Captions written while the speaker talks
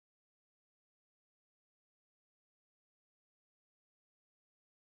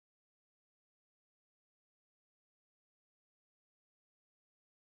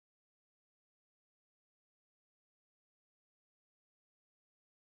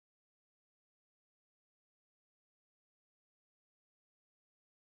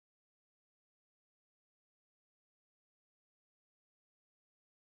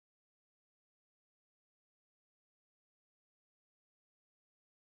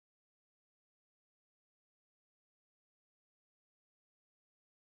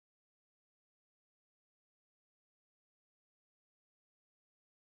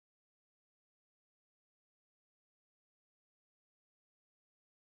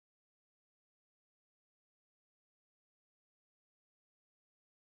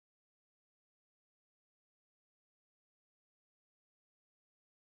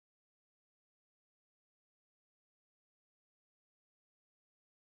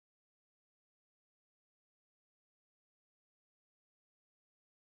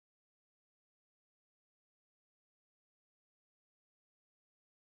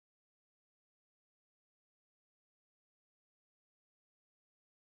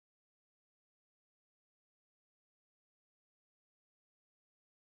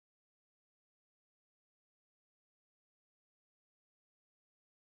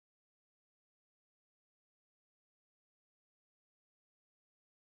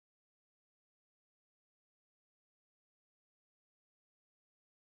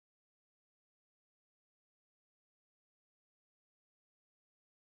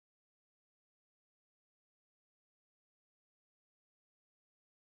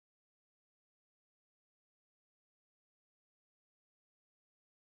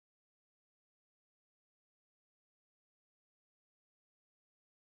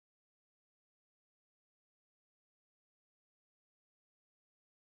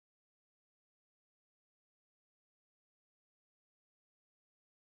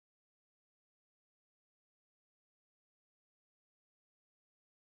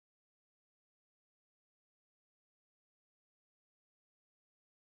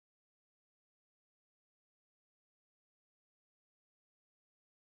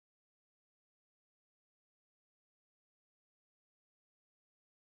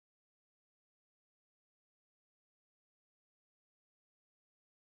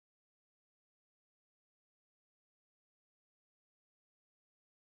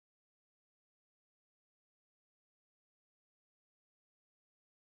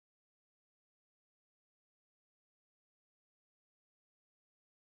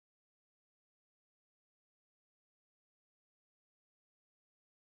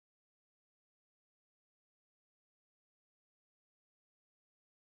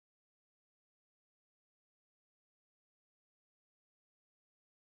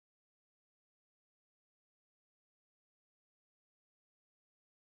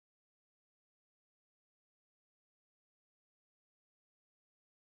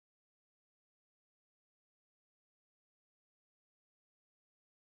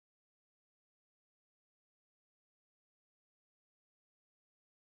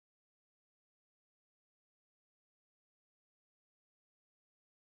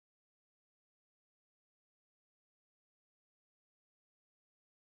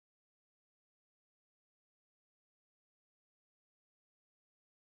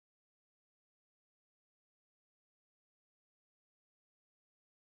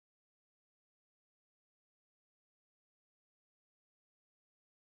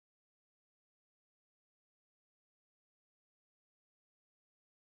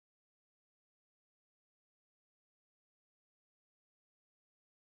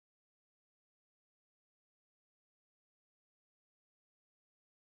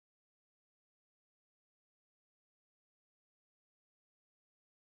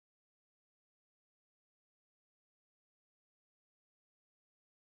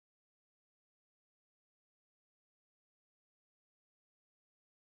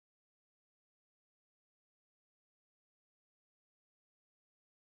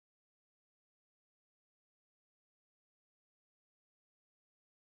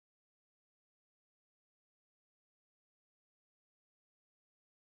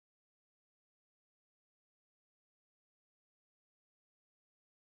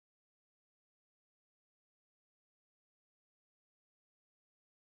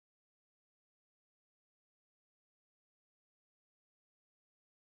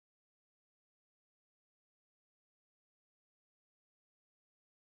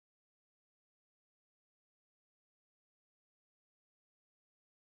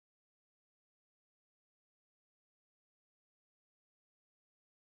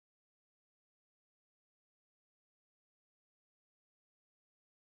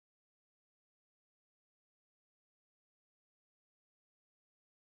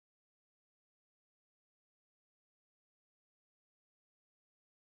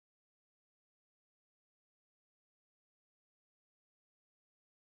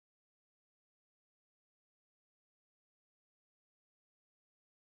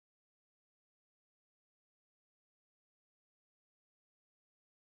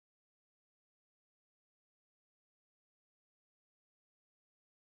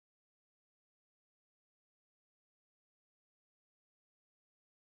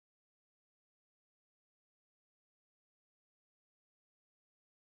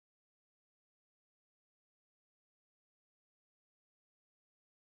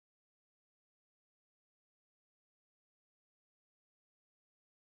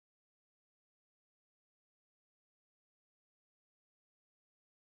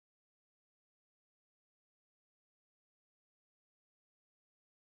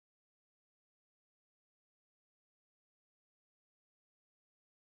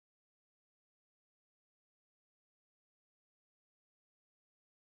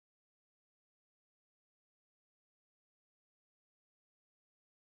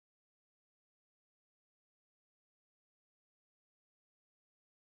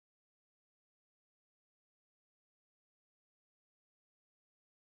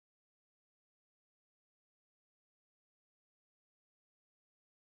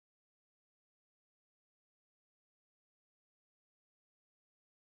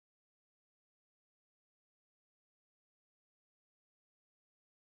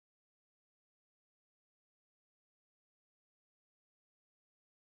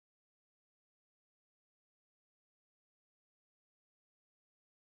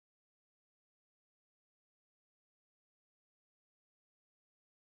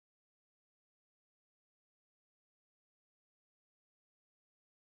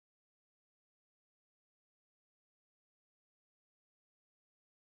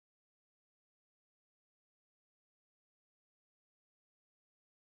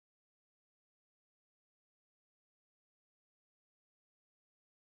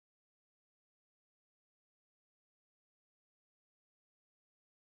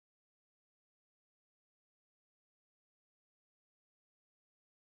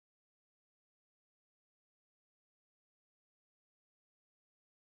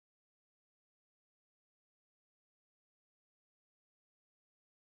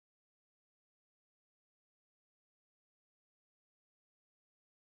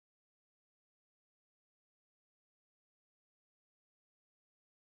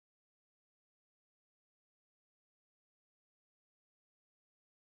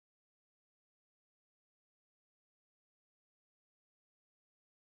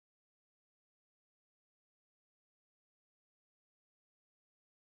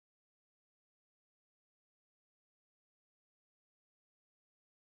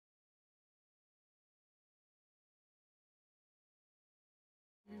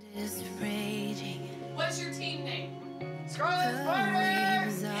Is raging. What's your team name? Scarlet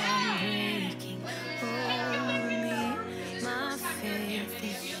Waves are breaking over me. My faith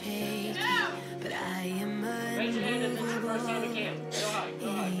is shaking, but I am Raise your hand if it's your first time at camp. Go high, go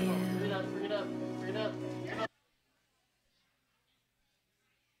high. Come on. Bring it up, bring it up, bring it up. Come on.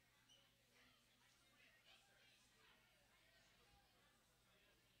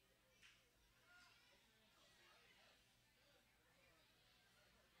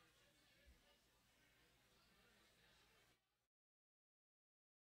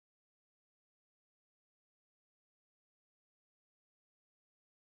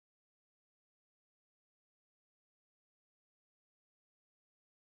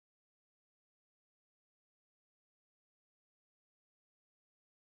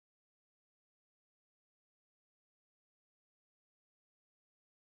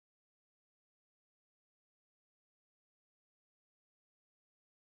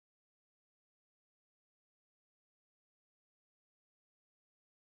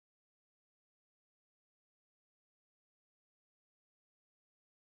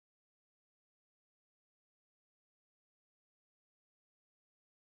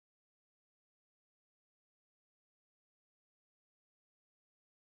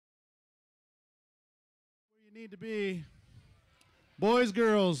 You need to be boys,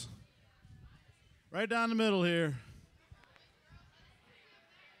 girls, right down the middle here.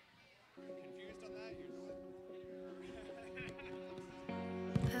 Confused on that?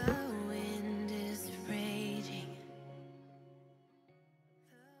 The wind is raging.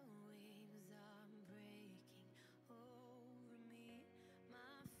 The waves are breaking over me.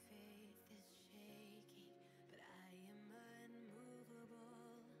 My faith is shaking, but I am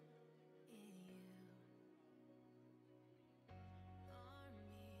unmovable in you.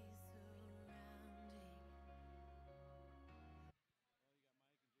 Armies surrounding.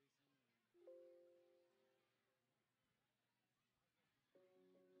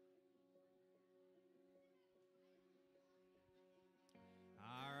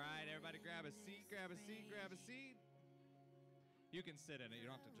 All right, everybody grab a seat, grab a seat, grab a seat. You can sit in it. You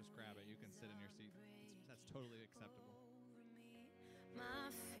don't have to just grab it. You can sit in your seat. That's totally acceptable.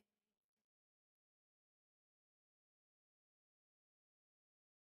 My faith.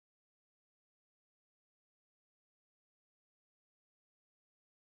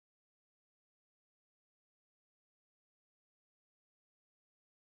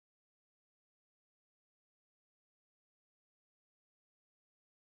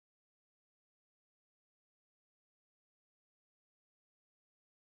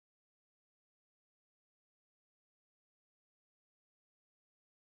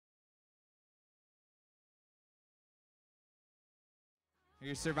 Are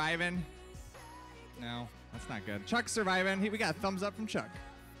you surviving? No, that's not good. Chuck's surviving. We got a thumbs up from Chuck.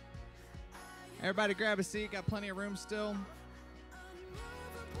 Everybody grab a seat. Got plenty of room still.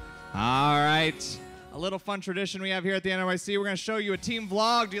 All right. A little fun tradition we have here at the NOYC. We're going to show you a team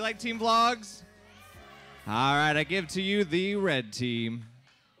vlog. Do you like team vlogs? All right. I give to you the red team.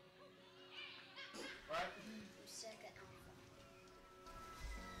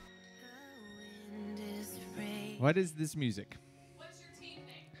 What is this music? What's your team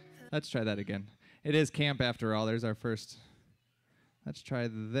name? Let's try that again. It is camp after all. There's our first. Let's try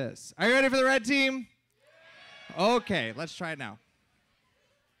this. Are you ready for the red team? Okay, let's try it now.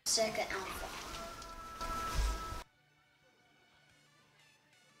 Second alpha.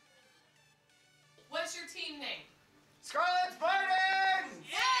 What's your team name? Scarlet Spartans!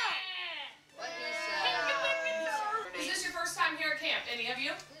 Is this your first time here at camp? Any of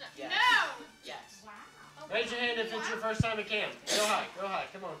you? Yes. No! Yes. Raise your hand if it's your first time at camp. Go high, go high.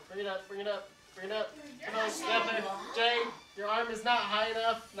 Come on, bring it up, bring it up, bring it up. Come on, step there. Jay, your arm is not high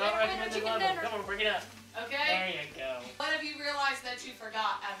enough, not recommended level. Come on, bring it up. Okay? There you go. What have you realized that you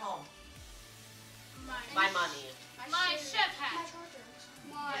forgot at home? My money. My chef hat.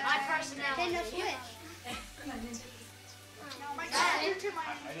 My personality. Nintendo Switch. My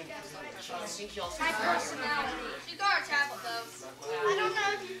personality. She got her tablet though. I don't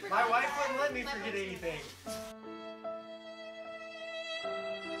know if you forgot. My wife wouldn't let me forget anything.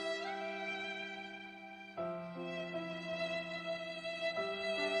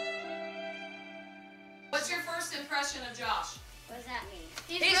 What's your first impression of Josh? What does that mean?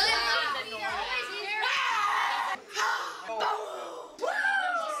 He's really loud.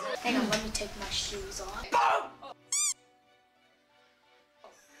 Hang on, let me take my shoes off.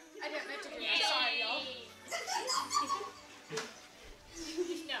 I didn't meant to do that. Sorry, y'all.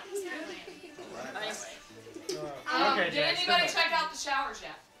 Okay, Did Jack, anybody stop. check out the showers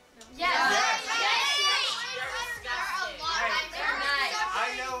yet? Yes.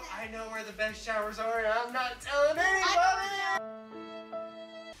 I I know where the best showers are, and I'm not telling anybody.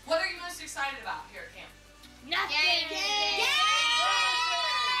 What are you most excited about here at camp? Nothing.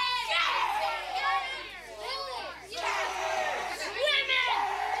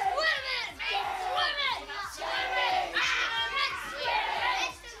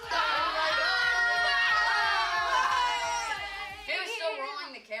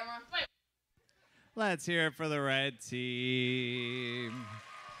 Let's hear it for the red team.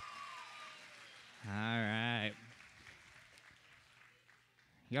 All right.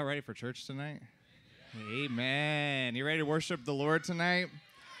 Y'all ready for church tonight? Amen. You ready to worship the Lord tonight?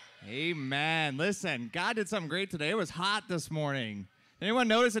 Amen. Listen, God did something great today. It was hot this morning. Did anyone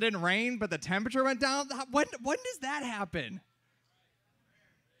notice it didn't rain, but the temperature went down? When does that happen?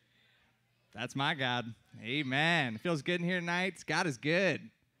 That's my God. Amen. It feels good in here tonight. God is good.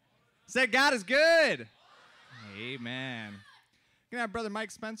 Say, God is good. Amen. We're going to have Brother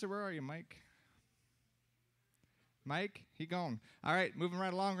Mike Spencer. Where are you, Mike? Mike, he gone. All right, moving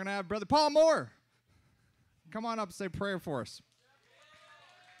right along. We're going to have Brother Paul Moore. Come on up and say prayer for us.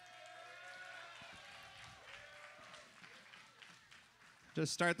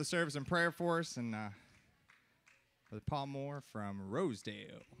 Just start the service in prayer for us. And Brother Paul Moore from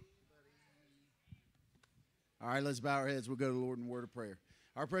Rosedale. All right, let's bow our heads. We'll go to the Lord in a word of prayer.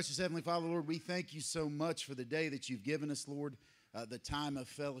 Our precious Heavenly Father, Lord, we thank you so much for the day that you've given us, Lord, the time of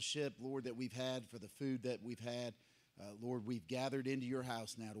fellowship, Lord, that we've had, for the food that we've had. Lord, we've gathered into your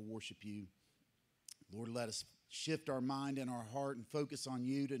house now to worship you. Lord, let us shift our mind and our heart and focus on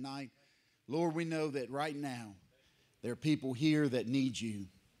you tonight. Lord, we know that right now there are people here that need you.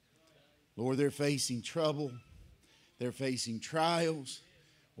 Lord, they're facing trouble. They're facing trials.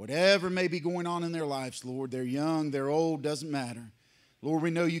 Whatever may be going on in their lives, Lord, they're young, they're old, doesn't matter. Lord,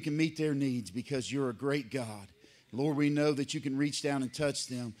 we know you can meet their needs because you're a great God. Lord, we know that you can reach down and touch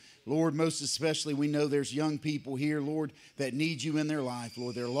them. Lord, most especially, we know there's young people here, Lord, that need you in their life.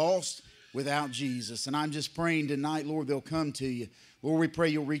 Lord, they're lost without Jesus. And I'm just praying tonight, Lord, they'll come to you. Lord, we pray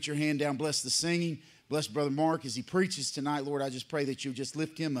you'll reach your hand down, bless the singing, bless Brother Mark as he preaches tonight. Lord, I just pray that you'll just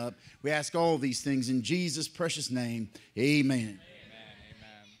lift him up. We ask all these things in Jesus' precious name. Amen. Amen.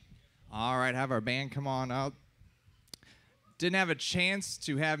 All right, have our band come on up. Didn't have a chance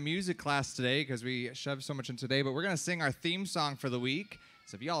to have music class today because we shoved so much in today, but we're going to sing our theme song for the week.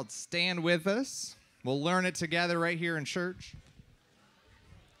 So if y'all stand with us, we'll learn it together right here in church.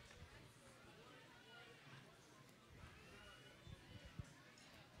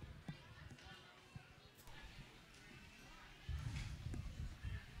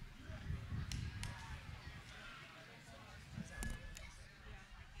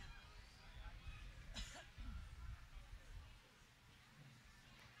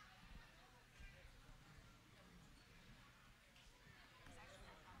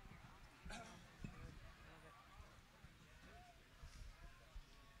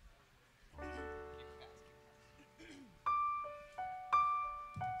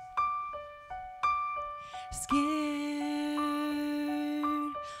 Scared,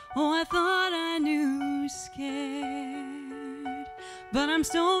 oh, I thought I knew scared, but I'm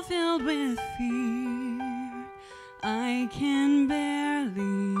still filled with fear. I can barely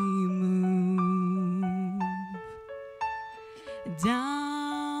move.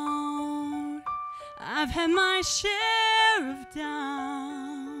 Down, I've had my share of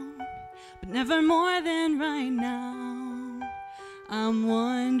down, but never more than right now. I'm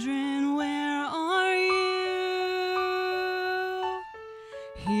wondering, where are you?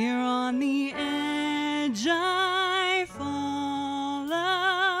 Here on the edge I fall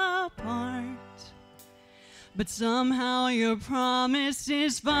apart, but somehow your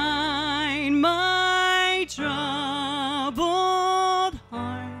promises find my troubled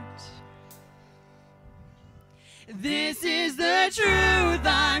heart. This is the truth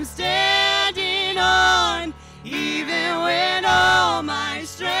I'm standing on, even when all my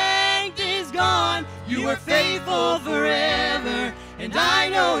strength is gone. You are faithful forever, and I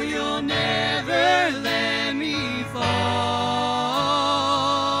know you'll never let me fall.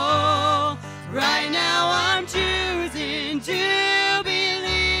 Right now I'm choosing to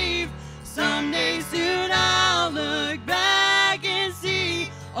believe someday soon I'll look back and see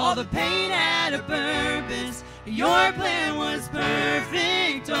all the pain had a purpose. Your plan was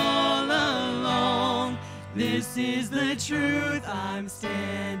perfect all along. This is the truth I'm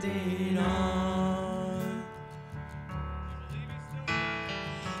standing on.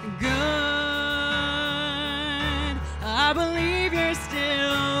 Good, I believe you're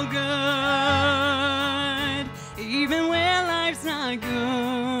still good. Even when life's not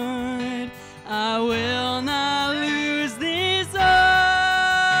good, I will not lose this hope.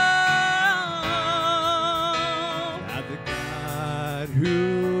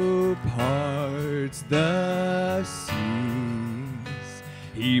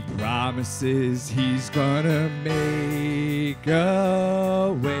 He promises He's gonna make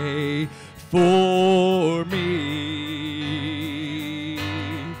a way for me.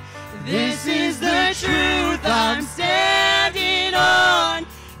 This is the truth I'm standing on.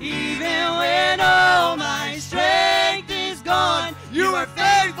 Even when all my strength is gone, you are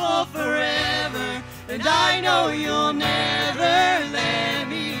faithful forever, and I know you'll never let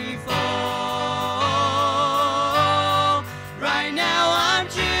me fall. Right now I'm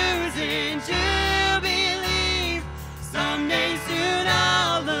choosing to believe. Someday soon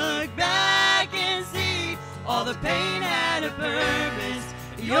I'll look back and see all the pain had a purpose.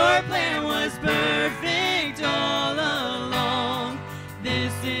 Your plan was perfect all along.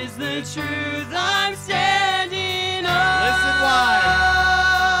 This is the truth I'm standing on. Listen why.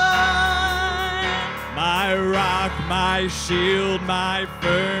 My rock, my shield, my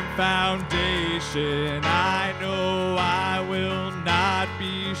firm foundation. I know I will not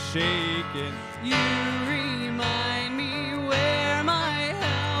be shaken. You remind me where my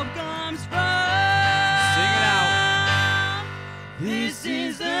help comes from. Sing it out. This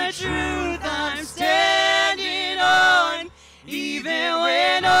is the truth I'm standing on. Even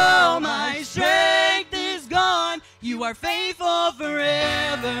when all my strength is gone, you are faithful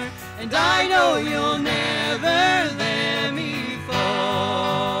forever, and I know you'll never let me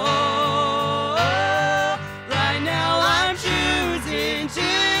fall. Right now I'm choosing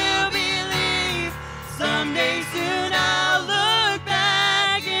to believe. Someday soon I'll look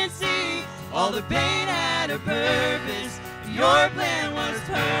back and see all the pain had a purpose. Your plan was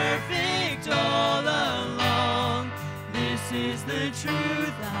perfect all along. This is the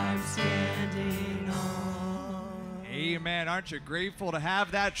truth I'm standing on. Amen. Aren't you grateful to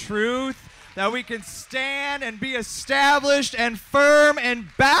have that truth that we can stand and be established and firm and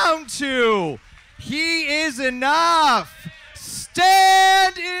bound to? He is enough.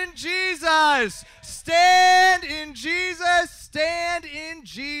 Stand in Jesus. Stand in Jesus. Stand in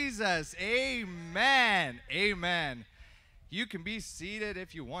Jesus. Amen. Amen. You can be seated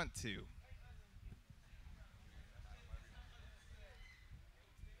if you want to.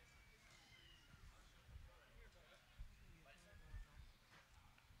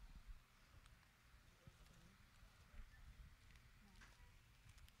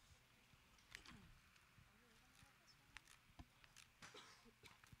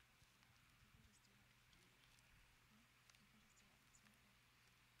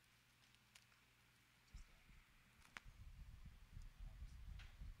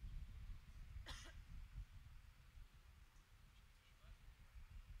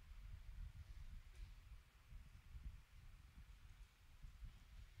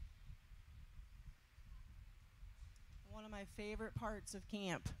 One of my favorite parts of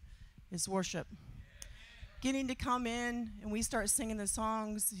camp is worship. Getting to come in and we start singing the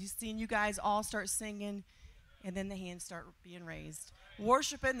songs, seeing you guys all start singing, and then the hands start being raised.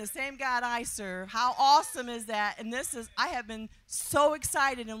 Worshiping the same God I serve. How awesome is that? And I have been so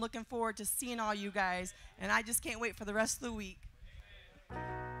excited and looking forward to seeing all you guys, and I just can't wait for the rest of the week.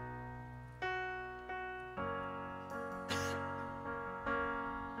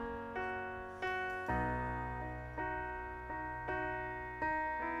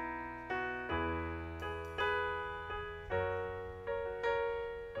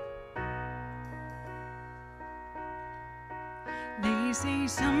 They say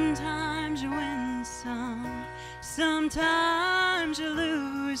sometimes you win some, sometimes you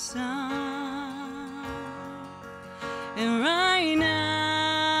lose some. And right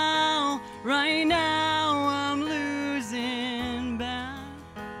now I'm losing bad.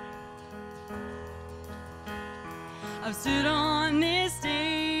 I've stood on this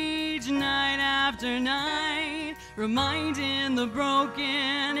stage night after night, reminding the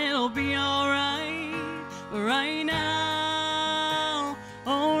broken it'll be alright. But right now,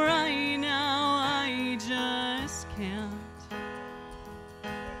 oh right now, I just can't.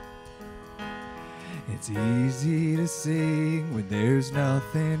 It's easy to sing when there's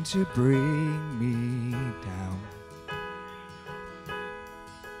nothing to bring me down.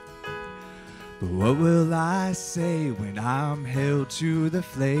 But what will I say when I'm held to the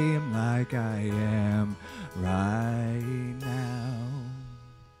flame like I am right now?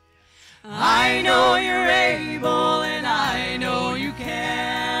 I know you're able and I know you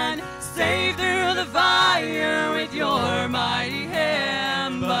can save through the fire with your mighty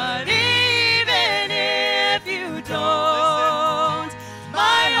hand. But even if you don't,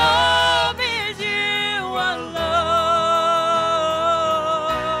 my hope is you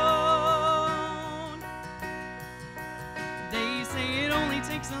alone. They say it only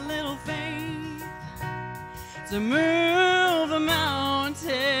takes a little faith to move a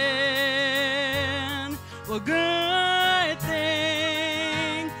mountain. Well, good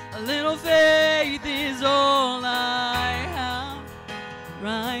thing. A little faith is all I have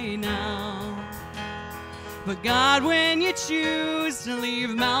right now. But God, when you choose to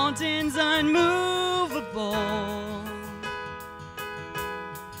leave mountains unmovable,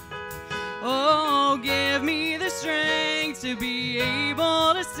 oh, give me the strength to be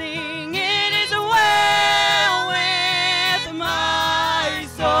able to sing. It is well with my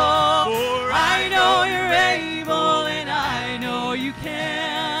soul. For I know you're able and I know you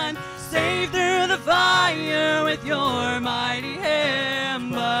can save through the fire with your mighty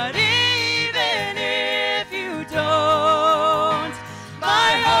hand. But even if you don't,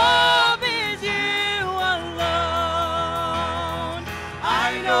 my hope is you alone.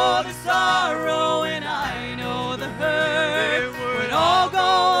 I know the sorrow and I know the hurt would all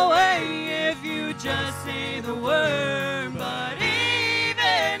go away if you just say the word. But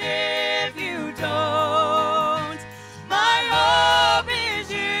even if you don't, my hope is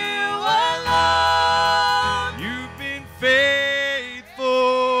you alone. You've been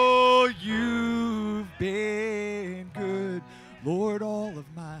faithful, you've been good, Lord, all of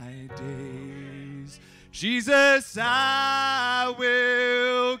my days. Jesus, I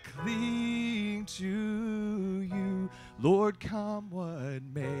will cling to you, Lord, come what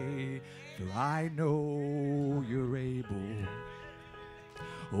may, for I know you're able.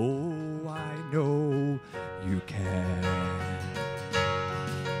 Oh, I know you can.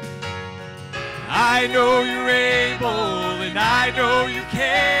 I know you're able and I know you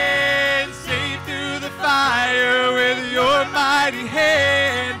can save through the fire with your mighty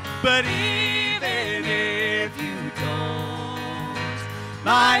hand. But even if you don't,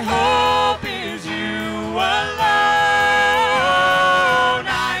 my hope is you alone.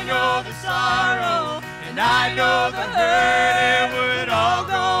 I know the sorrow and I know the hurt, it would all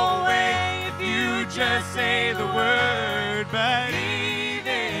go away if you just say the word. But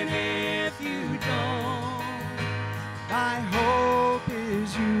even if you don't, my hope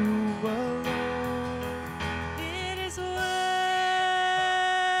is you alone. It is well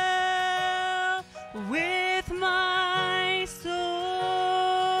with my soul.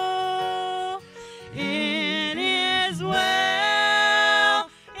 It is well.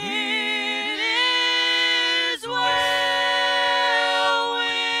 It is well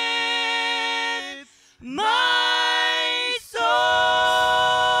with my soul.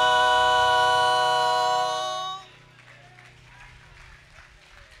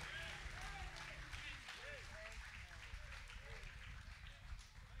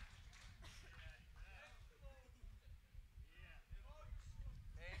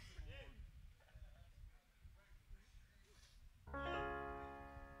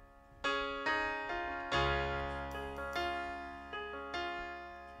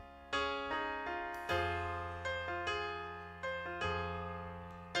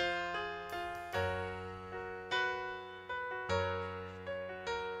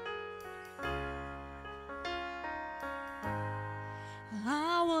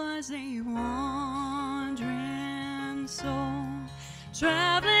 I was a wandering soul,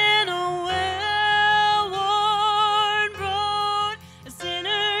 traveling a well-worn road, a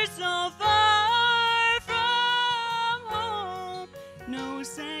sinner so far from home, no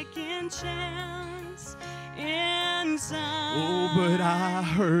second chance inside. Oh, but I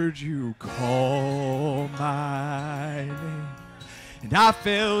heard you call my name, and I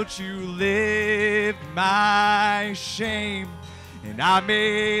felt you lift my shame. And I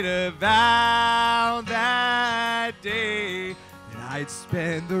made a vow that day that I'd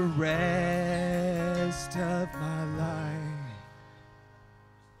spend the rest of my life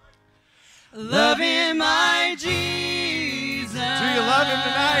loving my Jesus. Do you love him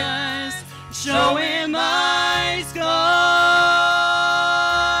tonight? Showing my scars,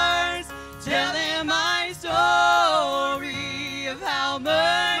 telling my story of how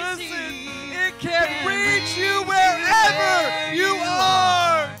mercy it can reach you wherever you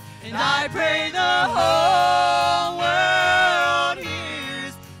are. And I pray the whole world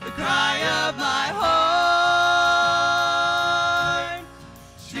hears the cry of my heart,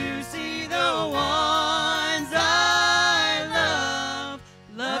 to see the ones I love,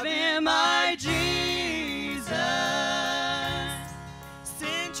 loving my Jesus.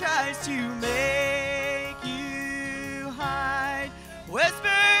 Sin tries to make you hide,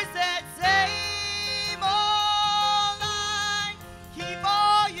 whispers that same old line, keep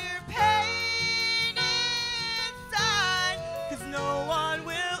all your pain inside, 'cause no one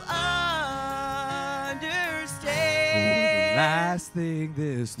will understand. The last thing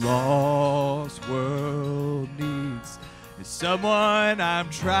this lost world needs is someone I'm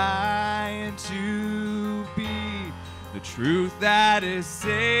trying to be. The truth that has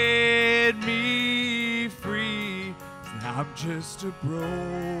set me free is that I'm just a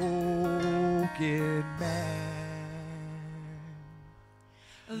broken man.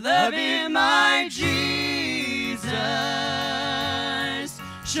 Loving my Jesus,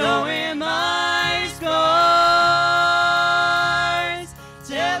 showing my scars,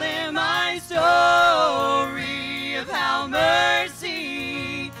 telling my story of how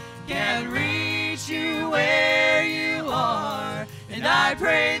mercy can reach you where you are. And I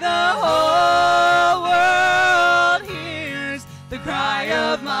pray the whole world hears the cry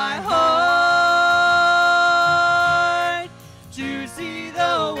of my heart, to see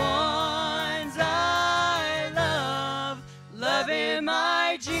the ones I love, loving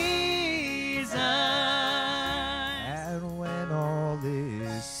my Jesus. And when all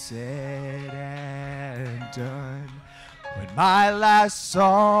is said and done, when my last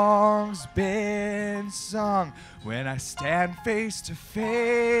song's been sung, when I stand face to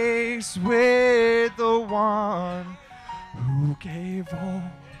face with the one who gave all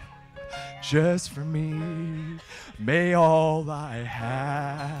just for me, may all I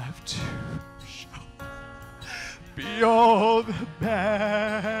have to show be all the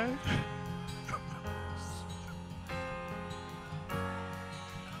bad.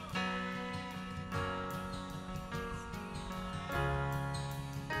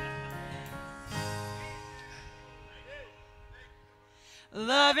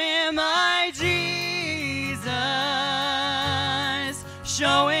 Loving my Jesus,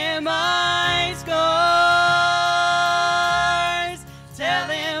 showing my scars,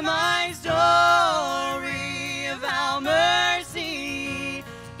 telling my story of how mercy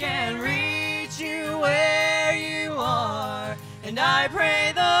can reach you where you are. And I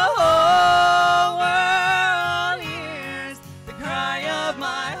pray the whole world hears the cry of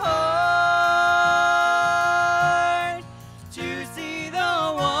my heart, to see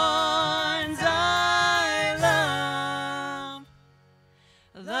the ones I love,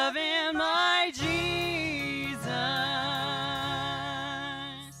 loving my Jesus.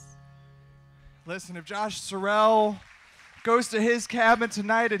 Listen, if Josh Sorrell goes to his cabin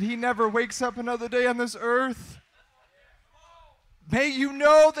tonight and he never wakes up another day on this earth, may you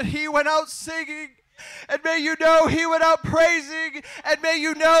know that he went out singing, and may you know he went out praising, and may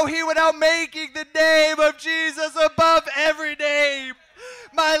you know he went out making the name of Jesus above every name.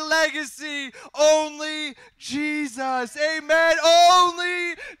 My legacy, only Jesus. Amen.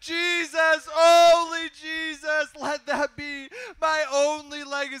 Only Jesus. Only Jesus. Let that be my only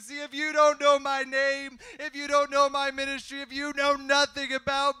legacy. If you don't know my name, if you don't know my ministry, if you know nothing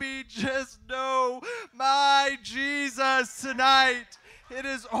about me, just know my Jesus tonight. It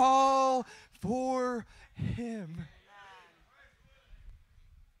is all for him.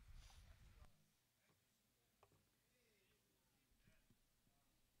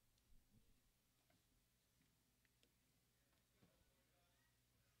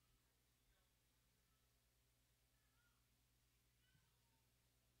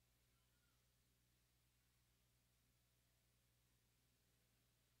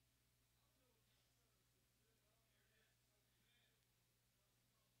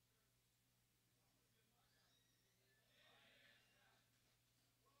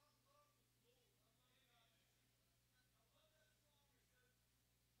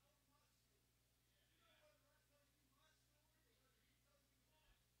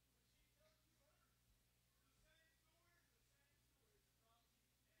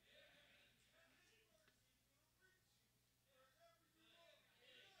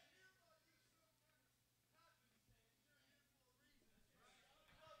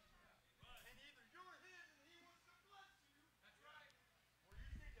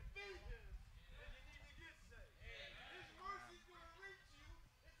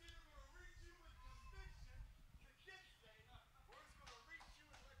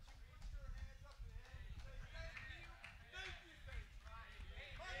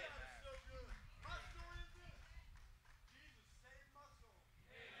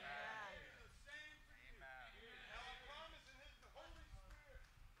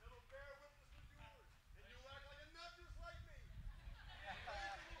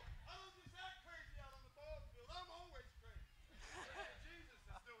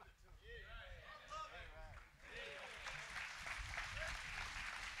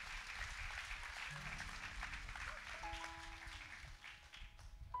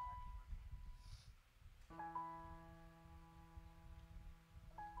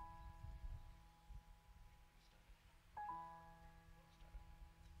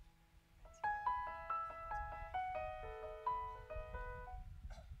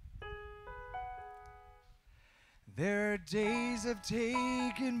 There are days I've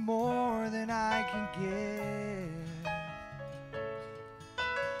taken more than I can give.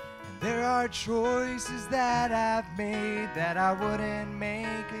 And there are choices that I've made that I wouldn't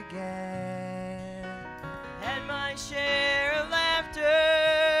make again. Had my share of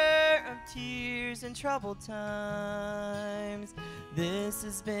laughter, of tears and troubled times. This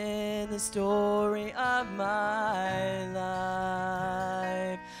has been the story of my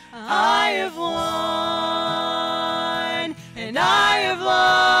life. I have won and I have lost.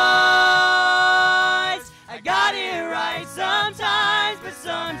 I got it right sometimes, but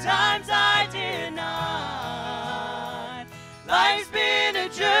sometimes I did not. Life's been a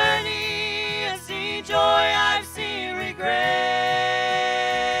journey. I've seen joy, I've seen regret.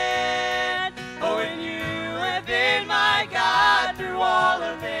 Oh, and you have been my God through all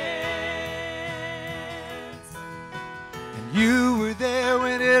of it. And you were there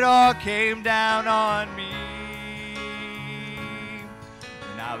when it all came down on me.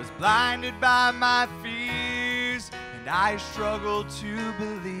 And I was blinded by my fears, and I struggled to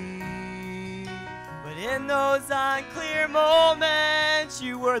believe. But in those unclear moments,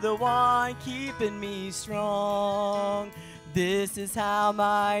 you were the one keeping me strong. This is how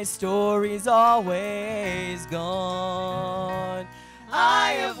my story's always gone.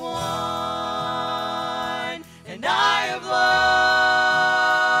 I have won and I have lost.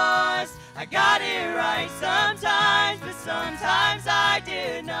 I got it right sometimes, but sometimes I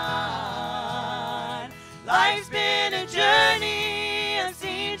did not. Life's been a journey. I've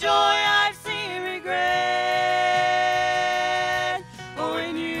seen joy, I've seen regret. Oh,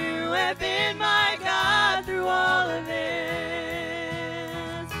 and you have been my God through all of it.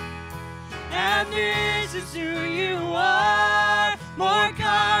 And this is who you are, more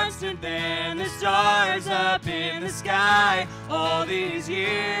constant than the stars up in the sky. All these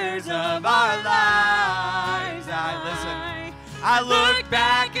years of our lives, I look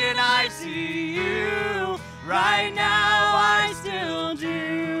back and I see you. Right now I still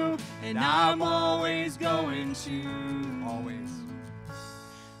do, and I'm always going to. Always.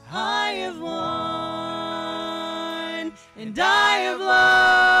 I have won and I have lost.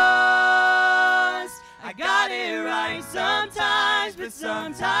 I got it right sometimes, but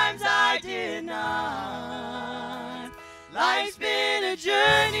sometimes I did not. Life's been a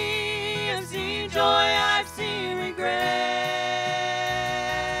journey. I've seen joy, I've seen regret.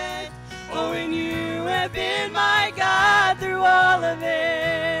 Oh, and you have been my God through all of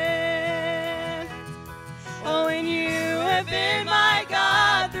it. Oh, and you have been my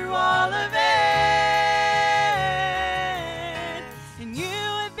God through all of it. And you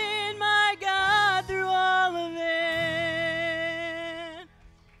have been my God through all of it.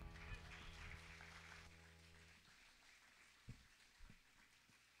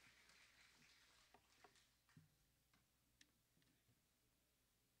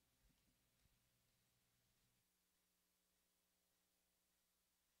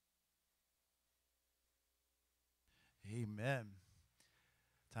 Amen.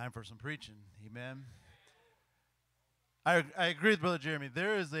 Time for some preaching. Amen. I agree with Brother Jeremy.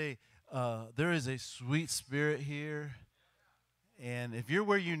 There is a sweet spirit here, and if you're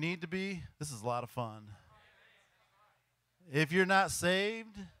where you need to be, this is a lot of fun. If you're not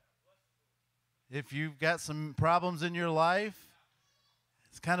saved, if you've got some problems in your life,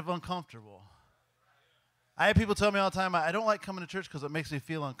 it's kind of uncomfortable. I have people tell me all the time, I don't like coming to church because it makes me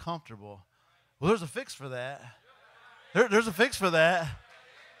feel uncomfortable. Well, there's a fix for that. There's a fix for that.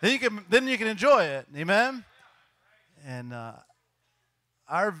 Then you can enjoy it. Amen? And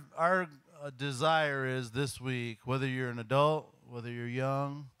our desire is this week, whether you're an adult, whether you're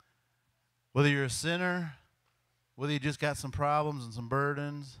young, whether you're a sinner, whether you just got some problems and some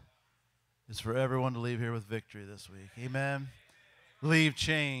burdens, is for everyone to leave here with victory this week. Amen? Leave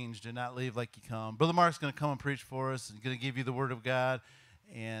changed and not leave like you come. Brother Mark's going to come and preach for us and going to give you the Word of God.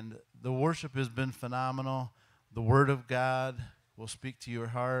 And the worship has been phenomenal. The Word of God will speak to your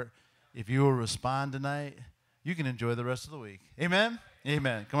heart. If you will respond tonight, you can enjoy the rest of the week. Amen?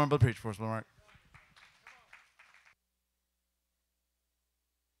 Amen. Come on, brother, preach for us, Brother Mark.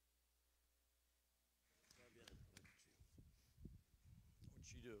 What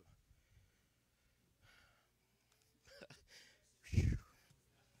you do?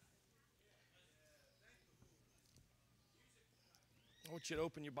 I want you to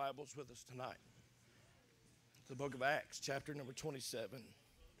open your Bibles with us tonight. The book of Acts, chapter number 27.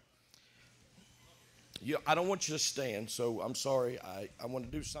 I don't want you to stand, so I'm sorry. I want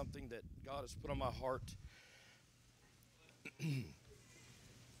to do something that God has put on my heart.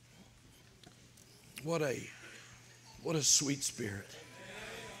 What a sweet spirit.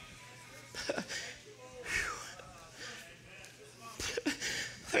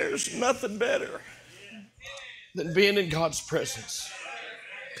 There's nothing better than being in God's presence.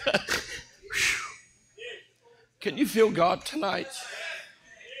 Can you feel God tonight?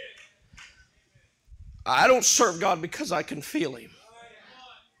 I don't serve God because I can feel Him,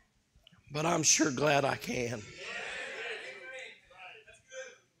 but I'm sure glad I can.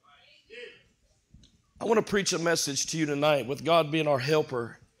 I want to preach a message to you tonight with God being our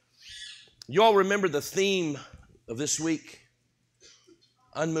helper. You all remember the theme of this week?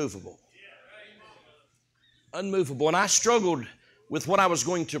 Unmovable. Unmovable. And I struggled with what I was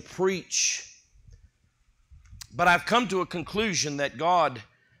going to preach, but I've come to a conclusion that God,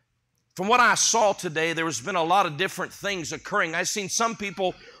 from what I saw today, there has been a lot of different things occurring. I've seen some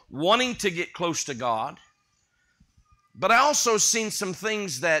people wanting to get close to God, but I also seen some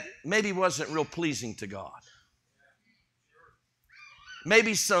things that maybe wasn't real pleasing to God.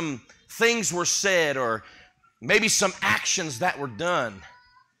 Maybe some things were said, or maybe some actions that were done.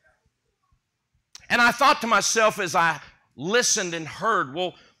 And I thought to myself as I listened and heard,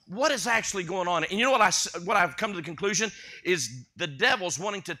 well, what is actually going on? And you know what I've come to the conclusion is the devil's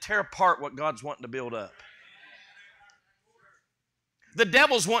wanting to tear apart what God's wanting to build up. The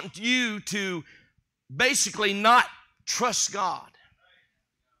devil's wanting you to basically not trust God.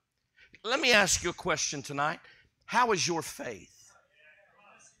 Let me ask you a question tonight. How is your faith?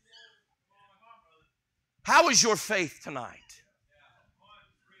 How is your faith tonight?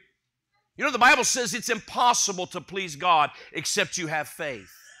 You know, the Bible says it's impossible to please God except you have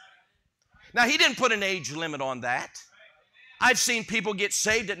faith. Now, He didn't put an age limit on that. I've seen people get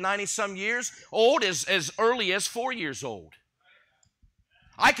saved at 90-some years old, as early as 4 years old.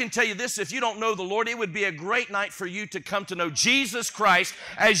 I can tell you this, if you don't know the Lord, it would be a great night for you to come to know Jesus Christ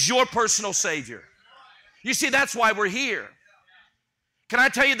as your personal Savior. You see, that's why we're here. Can I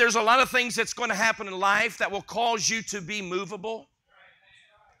tell you, there's a lot of things that's going to happen in life that will cause you to be movable.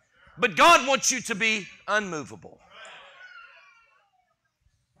 But God wants you to be unmovable.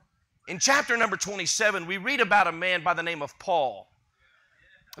 In chapter number 27, we read about a man by the name of Paul.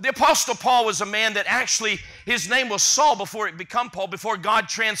 The Apostle Paul was a man that actually, his name was Saul before it became Paul, before God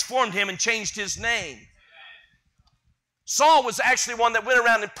transformed him and changed his name. Saul was actually one that went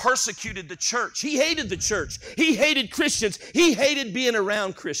around and persecuted the church. He hated the church. He hated Christians. He hated being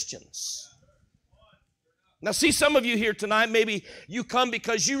around Christians. Now, see, some of you here tonight, maybe you come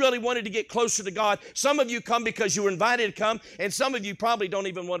because you really wanted to get closer to God. Some of you come because you were invited to come, and some of you probably don't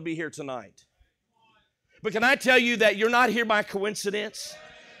even want to be here tonight. But can I tell you that you're not here by coincidence?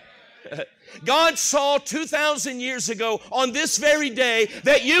 God saw 2,000 years ago on this very day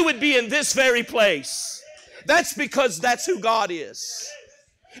that you would be in this very place. That's because that's who God is.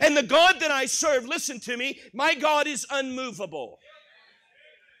 And the God that I serve, listen to me, my God is unmovable.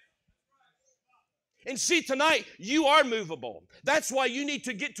 And see, tonight, you are movable. That's why you need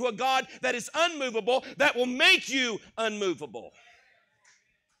to get to a God that is unmovable, that will make you unmovable.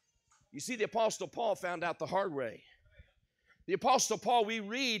 You see, the Apostle Paul found out the hard way. The Apostle Paul, we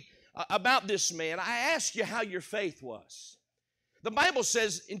read about this man. I asked you how your faith was. The Bible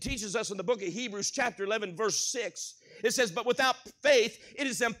says and teaches us in the book of Hebrews chapter 11, verse 6, it says, but without faith it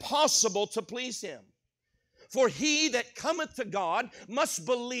is impossible to please Him. For he that cometh to God must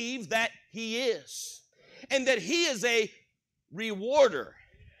believe that He is, and that He is a rewarder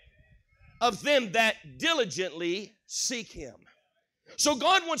of them that diligently seek Him. So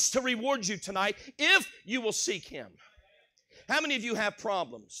God wants to reward you tonight if you will seek Him. How many of you have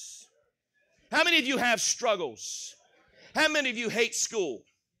problems? How many of you have struggles? How many of you hate school?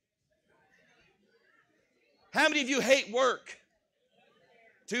 How many of you hate work?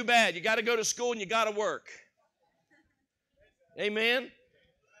 Too bad. You got to go to school and you got to work. Amen?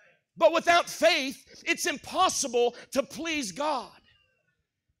 But without faith, it's impossible to please God.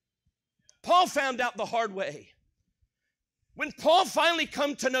 Paul found out the hard way. When Paul finally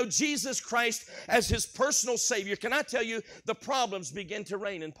come to know Jesus Christ as his personal Savior, can I tell you, the problems begin to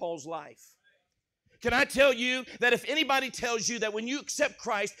reign in Paul's life. Can I tell you that if anybody tells you that when you accept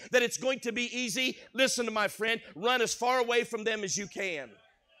Christ that it's going to be easy, listen to my friend, run as far away from them as you can.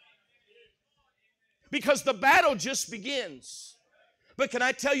 Because the battle just begins. But can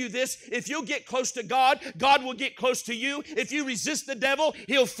I tell you this? If you'll get close to God, God will get close to you. If you resist the devil,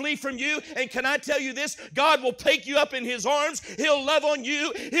 he'll flee from you. And can I tell you this? God will take you up in His arms. He'll love on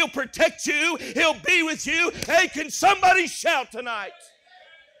you. He'll protect you. He'll be with you. Hey, can somebody shout tonight?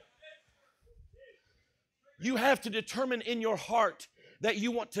 You have to determine in your heart that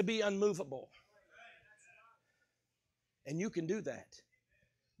you want to be unmovable. And you can do that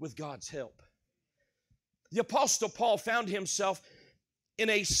with God's help. The Apostle Paul found himself in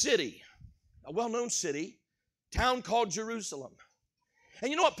a city, a well-known city, town called Jerusalem. And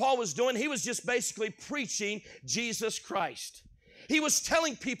you know what Paul was doing? He was just basically preaching Jesus Christ. He was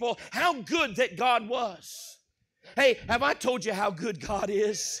telling people how good that God was. Hey, have I told you how good God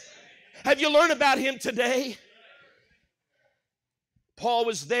is? Have you learned about Him today? Paul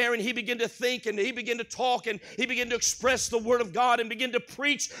was there and he began to think and he began to talk and he began to express the Word of God and begin to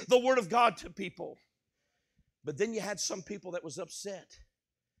preach the Word of God to people. But then you had some people that was upset.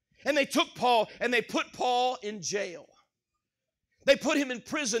 And they took Paul and they put Paul in jail. They put him in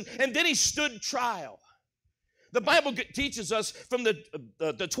prison and then he stood trial. The Bible teaches us from the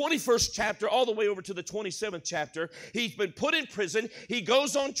 21st chapter all the way over to the 27th chapter. He's been put in prison. He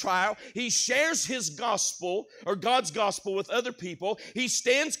goes on trial. He shares his gospel or God's gospel with other people. He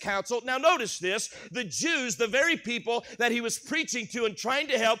stands counsel. Now notice this. The Jews, the very people that he was preaching to and trying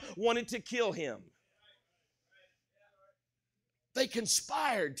to help, wanted to kill him. They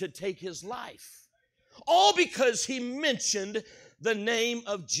conspired to take his life. All because he mentioned the name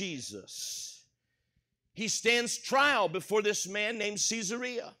of Jesus. He stands trial before this man named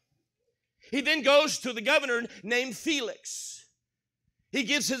Caesarea. He then goes to the governor named Felix. He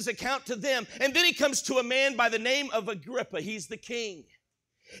gives his account to them. And then he comes to a man by the name of Agrippa. He's the king.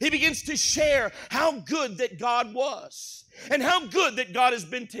 He begins to share how good that God was and how good that God has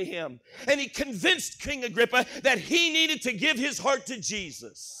been to him. And he convinced King Agrippa that he needed to give his heart to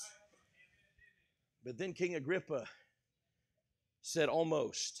Jesus. But then King Agrippa said,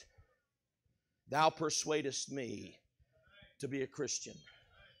 almost, thou persuadest me to be a Christian.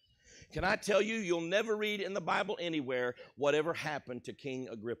 Can I tell you, you'll never read in the Bible anywhere whatever happened to King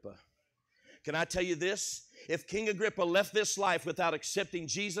Agrippa. Can I tell you this? If King Agrippa left this life without accepting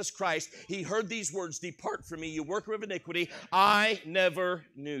Jesus Christ, he heard these words, depart from me, you worker of iniquity, I never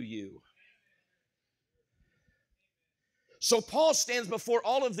knew you. So Paul stands before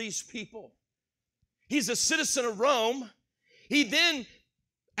all of these people. He's a citizen of Rome. He then,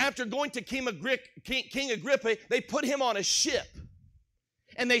 after going to King Agrippa, they put him on a ship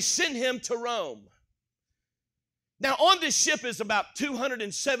and they send him to Rome. Now, on this ship is about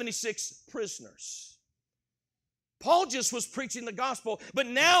 276 prisoners. Paul just was preaching the gospel, but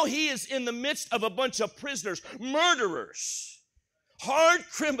now he is in the midst of a bunch of prisoners, murderers, hard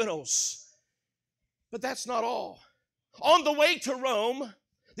criminals. But that's not all. On the way to Rome,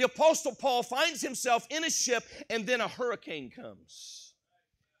 the Apostle Paul finds himself in a ship, and then a hurricane comes.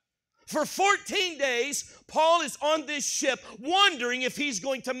 For 14 days, Paul is on this ship, wondering if he's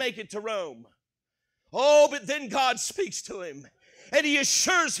going to make it to Rome. Oh, but then God speaks to him, and he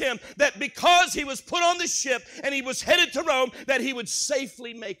assures him that because he was put on the ship and he was headed to Rome, that he would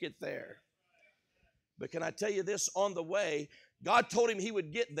safely make it there. But can I tell you this? On the way, God told him he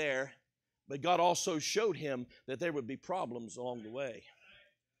would get there, but God also showed him that there would be problems along the way.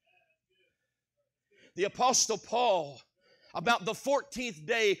 The Apostle Paul, about the 14th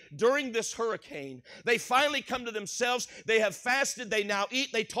day during this hurricane, they finally come to themselves. They have fasted. They now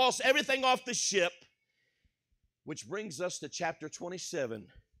eat. They toss everything off the ship, which brings us to chapter 27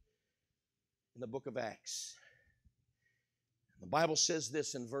 in the book of Acts. The Bible says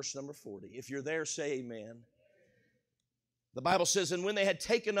this in verse number 40. If you're there, say amen. The Bible says, and when they had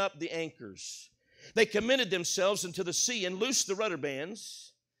taken up the anchors, they committed themselves into the sea and loosed the rudder bands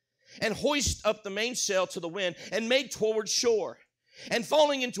and hoisted up the mainsail to the wind and made toward shore. And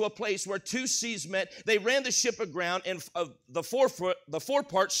falling into a place where two seas met, they ran the ship aground, and the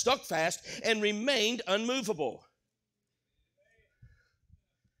forepart stuck fast and remained unmovable.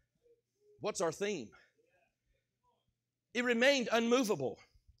 What's our theme? It remained unmovable.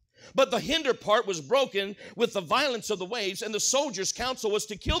 But the hinder part was broken with the violence of the waves, and the soldiers' counsel was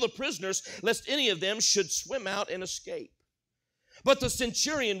to kill the prisoners, lest any of them should swim out and escape. But the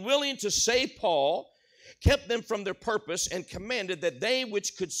centurion, willing to save Paul, kept them from their purpose, and commanded that they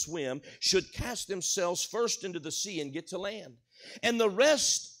which could swim should cast themselves first into the sea and get to land. And the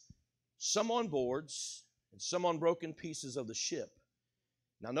rest, some on boards and some on broken pieces of the ship.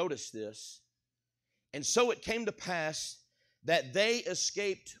 Now notice this. And so it came to pass that they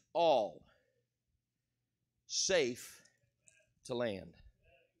escaped all safe to land.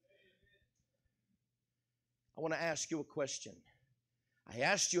 I want to ask you a question. I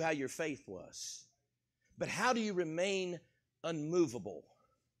asked you how your faith was, but how do you remain unmovable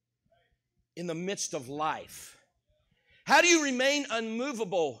in the midst of life? How do you remain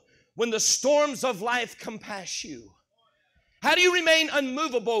unmovable when the storms of life compass you? How do you remain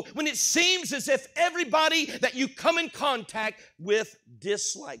unmovable when it seems as if everybody that you come in contact with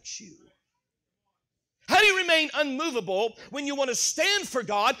dislikes you? How do you remain unmovable when you want to stand for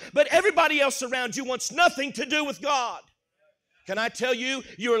God, but everybody else around you wants nothing to do with God? Can I tell you,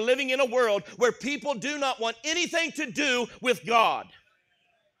 you are living in a world where people do not want anything to do with God.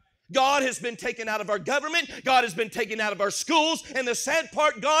 God has been taken out of our government. God has been taken out of our schools. And the sad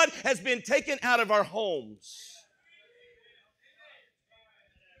part, God has been taken out of our homes.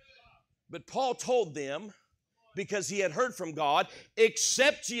 But Paul told them, because he had heard from God,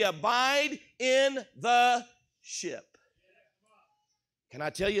 except ye abide in the ship. Can I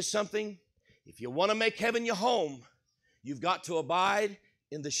tell you something? If you want to make heaven your home, you've got to abide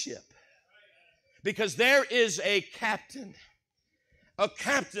in the ship. Because there is a captain of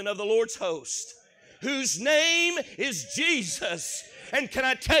the Lord's host, whose name is Jesus. And can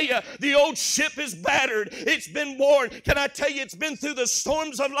I tell you, the old ship is battered. It's been worn. Can I tell you, it's been through the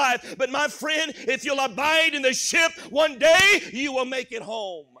storms of life. But my friend, if you'll abide in the ship, one day you will make it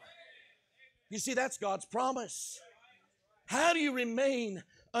home. You see, that's God's promise. How do you remain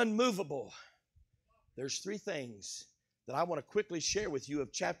unmovable? There's three things that I want to quickly share with you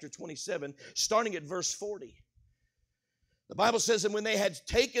of chapter 27, starting at verse 40. The Bible says, and when they had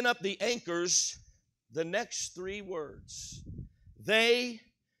taken up the anchors, the next three words, they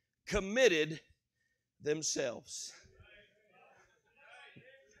committed themselves.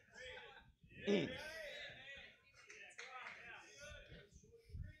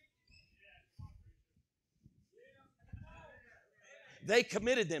 They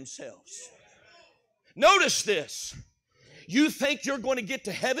committed themselves. Notice this. You think you're going to get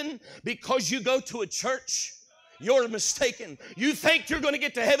to heaven because you go to a church? You're mistaken. You think you're going to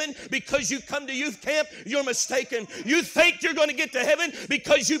get to heaven because you come to youth camp? You're mistaken. You think you're going to get to heaven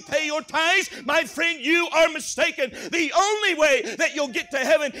because you pay your tithes? My friend, you are mistaken. The only way that you'll get to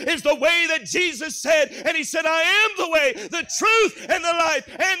heaven is the way that Jesus said. And he said, I am the way, the truth, and the life.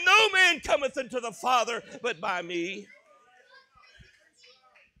 And no man cometh unto the Father but by me.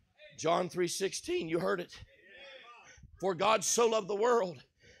 John 3:16, you heard it. For God so loved the world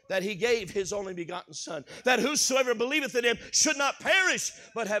that he gave his only begotten Son, that whosoever believeth in him should not perish,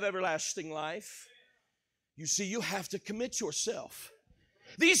 but have everlasting life. You see, you have to commit yourself.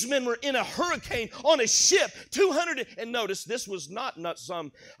 These men were in a hurricane on a ship, 200, and notice, this was not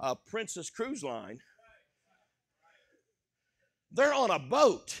some Princess Cruise Line. They're on a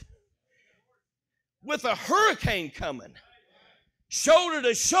boat with a hurricane coming. Shoulder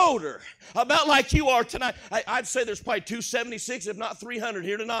to shoulder, about like you are tonight. I'd say there's probably 276, if not 300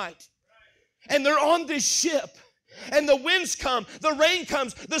 here tonight. And they're on this ship. And the winds come, the rain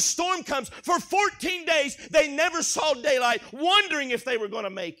comes, the storm comes. For 14 days, they never saw daylight, wondering if they were going to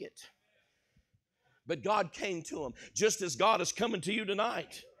make it. But God came to them, just as God is coming to you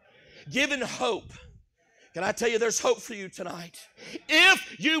tonight, giving hope. Can I tell you, there's hope for you tonight?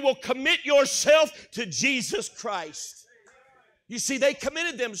 If you will commit yourself to Jesus Christ. You see, they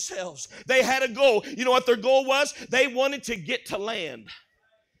committed themselves. They had a goal. You know what their goal was? They wanted to get to land.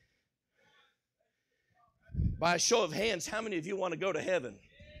 By a show of hands, how many of you want to go to heaven?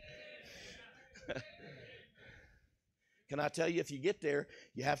 Can I tell you, if you get there,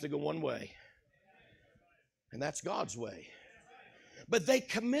 you have to go one way. And that's God's way. But they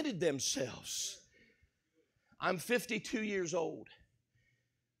committed themselves. I'm 52 years old.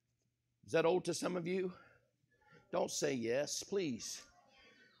 Is that old to some of you? Don't say yes, please.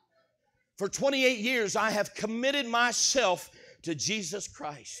 For 28 years, I have committed myself to Jesus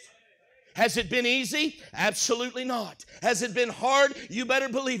Christ. Has it been easy? Absolutely not. Has it been hard? You better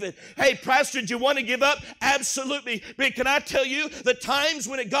believe it. Hey, Pastor, do you want to give up? Absolutely. But can I tell you the times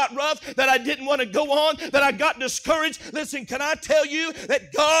when it got rough that I didn't want to go on, that I got discouraged? Listen, can I tell you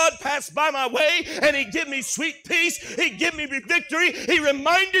that God passed by my way and he gave me sweet peace. He gave me victory. He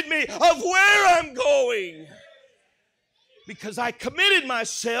reminded me of where I'm going. Because I committed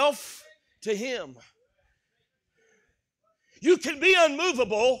myself to him. You can be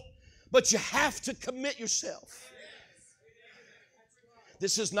unmovable, but you have to commit yourself.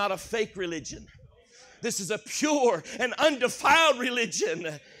 This is not a fake religion. This is a pure and undefiled religion.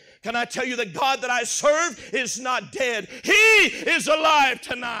 Can I tell you the God that I serve is not dead. He is alive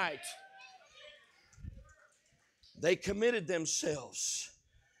tonight. They committed themselves.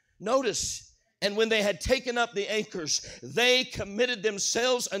 Notice, and when they had taken up the anchors, they committed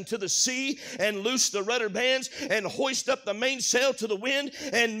themselves unto the sea and loosed the rudder bands and hoisted up the mainsail to the wind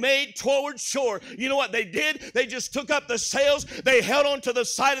and made toward shore. You know what they did? They just took up the sails. They held on to the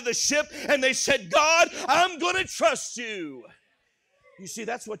side of the ship and they said, God, I'm going to trust you. You see,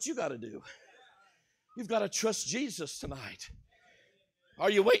 that's what you got to do. You've got to trust Jesus tonight.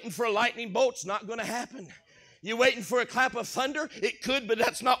 Are you waiting for a lightning bolt? It's not going to happen. You waiting for a clap of thunder? It could, but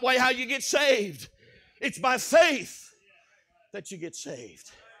that's not how you get saved. It's by faith that you get saved.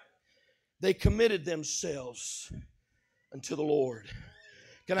 They committed themselves unto the Lord.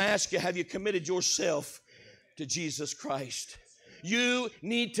 Can I ask you, have you committed yourself to Jesus Christ? You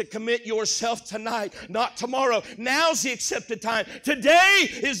need to commit yourself tonight, not tomorrow. Now's the accepted time. Today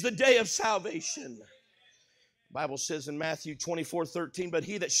is the day of salvation. The Bible says in Matthew 24:13, but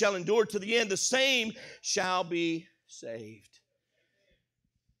he that shall endure to the end, the same shall be saved.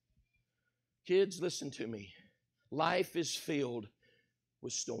 Kids, listen to me. Life is filled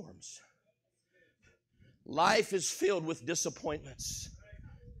with storms. Life is filled with disappointments.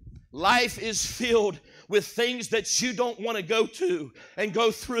 Life is filled with things that you don't want to go to and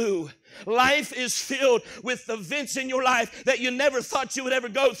go through. Life is filled with events in your life that you never thought you would ever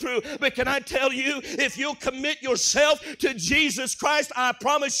go through. But can I tell you, if you'll commit yourself to Jesus Christ, I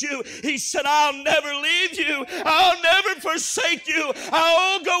promise you, He said, I'll never leave you. I'll never forsake you.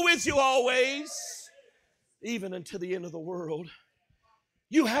 I'll go with you always, even unto the end of the world.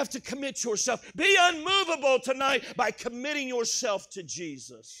 You have to commit yourself. Be unmovable tonight by committing yourself to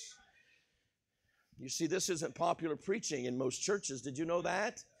Jesus. You see, this isn't popular preaching in most churches. Did you know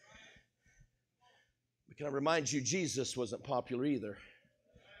that? But can I remind you, Jesus wasn't popular either.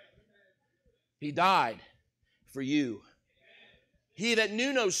 He died for you. He that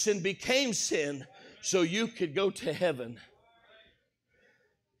knew no sin became sin so you could go to heaven.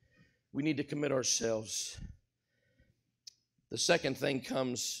 We need to commit ourselves. The second thing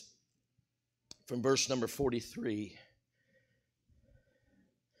comes from verse number 43.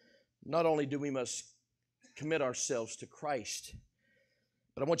 Not only do we must commit ourselves to Christ,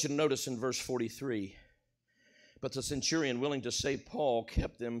 but I want you to notice in verse 43, but the centurion, willing to save Paul,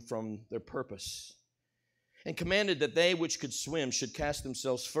 kept them from their purpose, and commanded that they which could swim should cast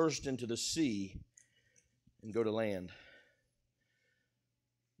themselves first into the sea and go to land.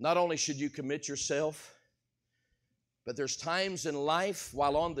 Not only should you commit yourself, but there's times in life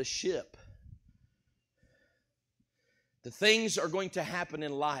while on the ship, the things are going to happen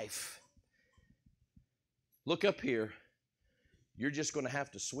in life. Look up here. You're just going to have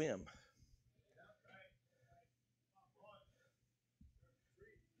to swim.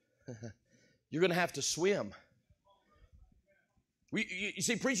 You're going to have to swim. You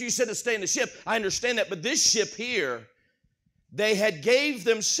see, preacher, you said to stay in the ship. I understand that, but this ship here, they had gave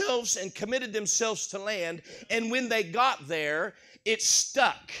themselves and committed themselves to land, and when they got there, it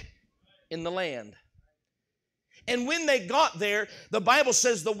stuck in the land. And when they got there, the Bible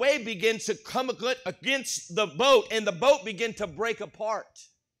says the wave began to come against the boat, and the boat began to break apart.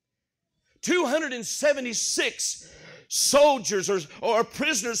 276 soldiers or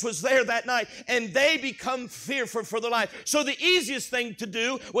prisoners was there that night, and they become fearful for their life. So the easiest thing to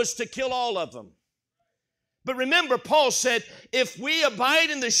do was to kill all of them. But remember, Paul said, if we abide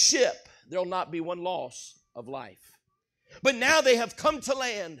in the ship, there'll not be one loss of life. But now they have come to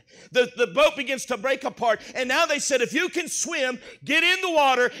land. The boat begins to break apart. And now they said, if you can swim, get in the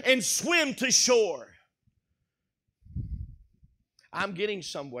water and swim to shore. I'm getting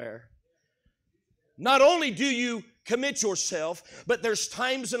somewhere. Not only do you commit yourself, but there's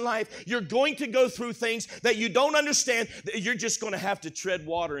times in life you're going to go through things that you don't understand, that you're just going to have to tread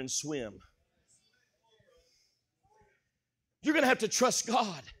water and swim. You're going to have to trust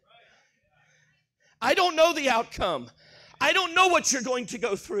God. I don't know the outcome. I don't know what you're going to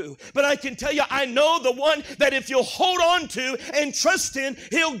go through, but I can tell you, I know the one that if you'll hold on to and trust in,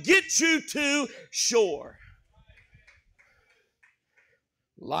 He'll get you to shore.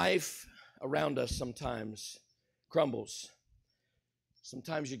 Life around us sometimes crumbles.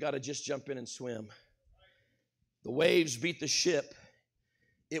 Sometimes you got to just jump in and swim. The waves beat the ship.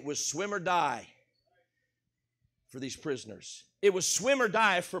 It was swim or die for these prisoners. It was swim or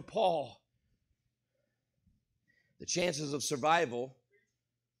die for Paul. The chances of survival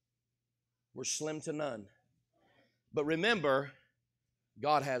were slim to none. But remember,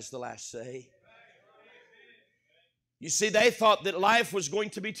 God has the last say. You see, they thought that life was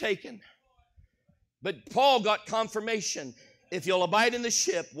going to be taken. But Paul got confirmation. If you'll abide in the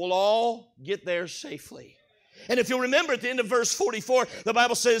ship, we'll all get there safely. And if you'll remember at the end of verse 44, the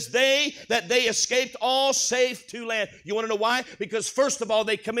Bible says they escaped all safe to land. You want to know why? Because first of all,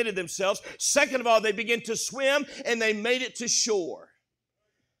 they committed themselves. Second of all, they began to swim and they made it to shore.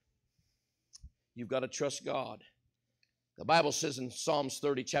 You've got to trust God. The Bible says in Psalms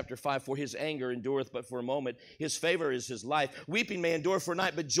 30, chapter 5, for His anger endureth but for a moment. His favor is His life. Weeping may endure for a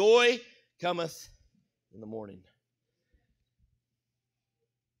night, but joy cometh in the morning.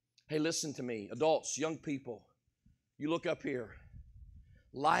 Hey, listen to me. Adults, young people, you look up here.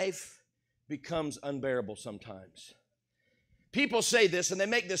 Life becomes unbearable sometimes. People say this and they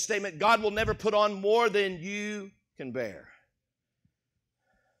make this statement, God will never put on more than you can bear.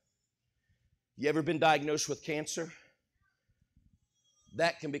 You ever been diagnosed with cancer?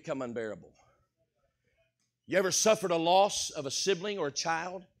 That can become unbearable. You ever suffered a loss of a sibling or a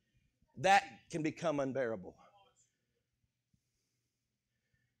child? That can become unbearable.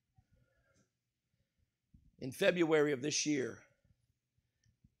 In February of this year,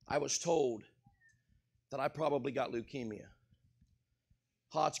 I was told that I probably got leukemia,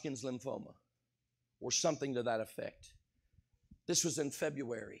 Hodgkin's lymphoma, or something to that effect. This was in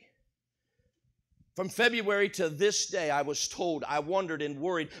February. From February to this day, I was told, I wondered and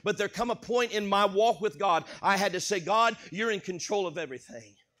worried, but there come a point in my walk with God, I had to say, God, you're in control of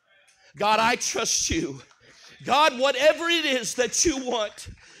everything. God, I trust you. God, whatever it is that you want,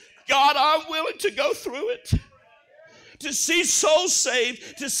 God, I'm willing to go through it. To see souls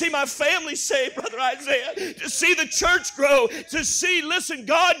saved, to see my family saved, Brother Isaiah, to see the church grow, to see, listen,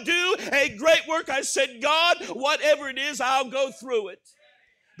 God do a great work. I said, God, whatever it is, I'll go through it.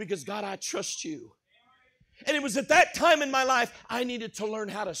 Because, God, I trust you. And it was at that time in my life, I needed to learn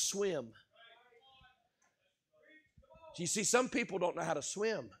how to swim. You see, some people don't know how to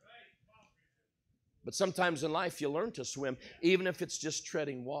swim. But sometimes in life, you learn to swim, even if it's just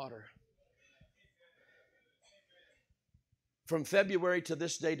treading water. From February to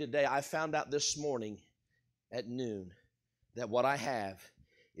this day today, I found out this morning at noon that what I have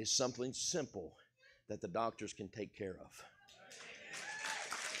is something simple that the doctors can take care of.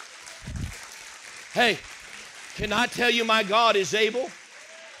 Hey, can I tell you my God is able?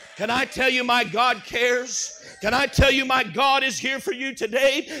 Can I tell you my God cares? Can I tell you my God is here for you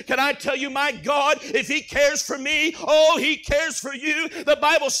today? Can I tell you my God, if He cares for me, oh, He cares for you. The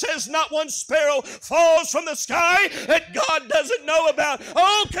Bible says not one sparrow falls from the sky that God doesn't know about.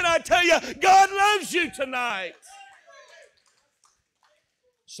 Oh, can I tell you, God loves you tonight.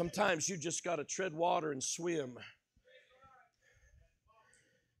 Sometimes you just got to tread water and swim.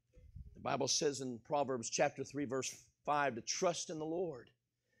 The Bible says in Proverbs chapter 3, verse 5, to trust in the Lord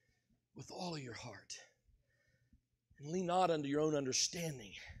with all of your heart. And lean not unto your own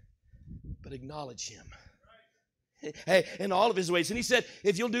understanding, but acknowledge Him. Hey, in all of His ways. And He said,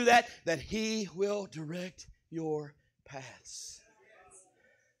 if you'll do that, that He will direct your paths.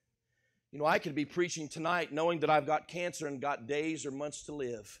 You know, I could be preaching tonight knowing that I've got cancer and got days or months to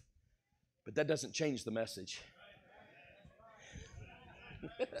live. But that doesn't change the message.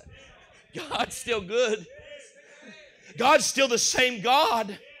 God's still good. God's still the same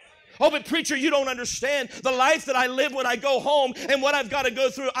God. Oh, but preacher, you don't understand the life that I live when I go home and what I've got to go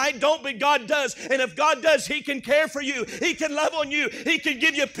through. I don't, but God does. And if God does, He can care for you. He can love on you. He can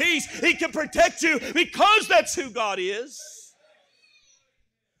give you peace. He can protect you because that's who God is.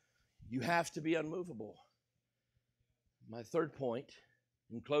 You have to be unmovable. My third point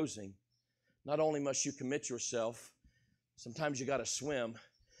in closing, not only must you commit yourself, sometimes you got to swim.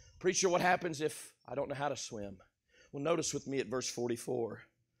 Preacher, what happens if I don't know how to swim? Well, notice with me at verse 44.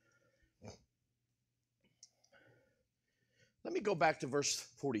 Let me go back to verse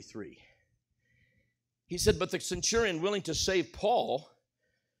 43. He said, but the centurion, willing to save Paul,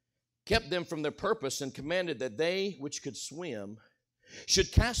 kept them from their purpose and commanded that they which could swim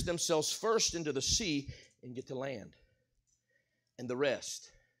should cast themselves first into the sea and get to land. And the rest.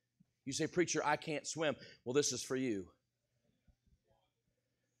 You say, preacher, I can't swim. Well, this is for you.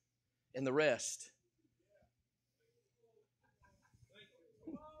 And the rest.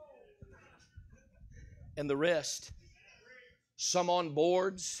 And the rest. Some on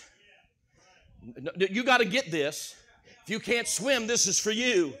boards. You got to get this. If you can't swim, this is for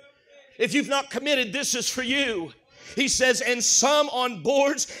you. If you've not committed, this is for you. He says, and some on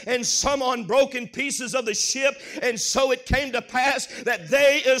boards and some on broken pieces of the ship. And so it came to pass that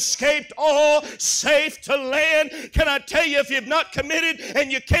they escaped all safe to land. Can I tell you, if you've not committed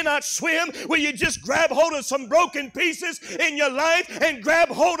and you cannot swim, will you just grab hold of some broken pieces in your life and grab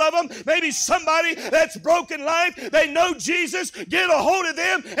hold of them? Maybe somebody that's broken life, they know Jesus, get a hold of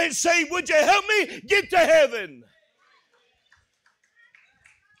them and say, would you help me get to heaven?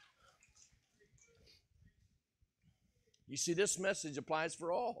 You see, this message applies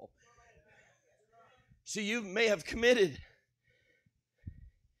for all. See, you may have committed.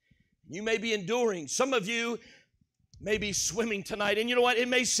 You may be enduring. Some of you may be swimming tonight. And you know what? It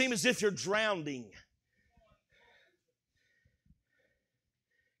may seem as if you're drowning.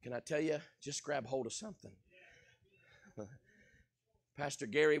 Can I tell you? Just grab hold of something. Pastor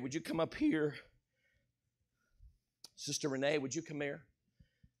Gary, would you come up here? Sister Renee, would you come here?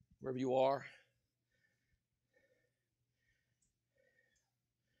 Wherever you are.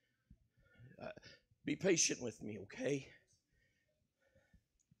 Be patient with me, okay?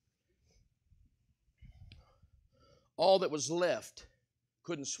 All that was left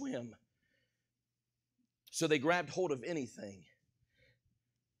couldn't swim. So they grabbed hold of anything.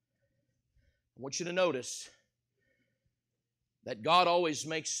 I want you to notice that God always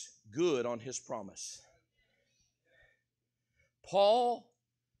makes good on his promise. Paul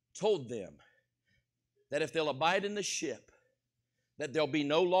told them that if they'll abide in the ship, that there'll be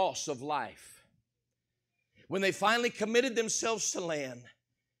no loss of life. When they finally committed themselves to land,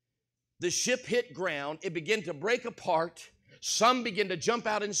 the ship hit ground. It began to break apart. Some began to jump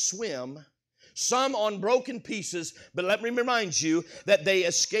out and swim, some on broken pieces. But let me remind you that they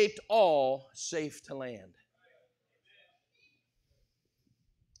escaped all safe to land.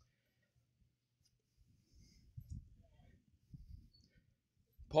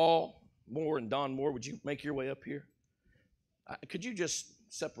 Paul Moore and Don Moore, would you make your way up here? Could you just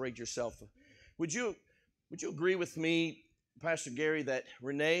separate yourself? Would you agree with me, Pastor Gary, that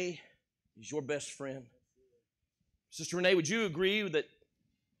Renee is your best friend? Sister Renee, would you agree that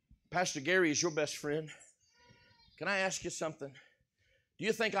Pastor Gary is your best friend? Can I ask you something? Do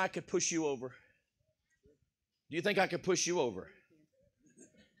you think I could push you over? Do you think I could push you over?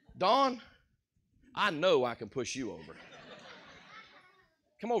 Dawn, I know I can push you over.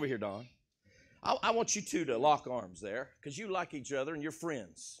 Come over here, Dawn. I want you two to lock arms there because you like each other and you're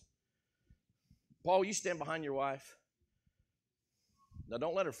friends. Paul, you stand behind your wife. Now,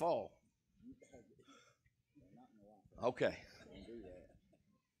 don't let her fall. Okay.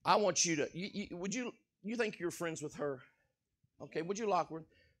 I want you to, you think you're friends with her? Okay, would you lock her?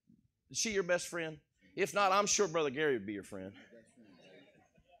 Is she your best friend? If not, I'm sure Brother Gary would be your friend.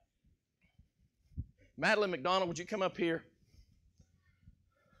 Madeline McDonald, would you come up here?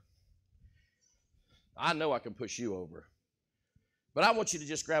 I know I can push you over. But I want you to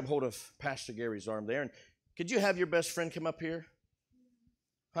just grab hold of Pastor Gary's arm there. And could you have your best friend come up here?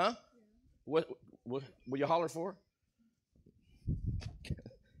 Huh? What will you holler for?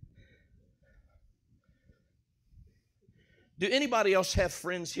 Do anybody else have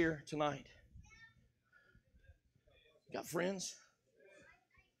friends here tonight? Got friends?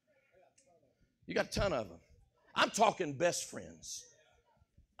 You got a ton of them. I'm talking best friends.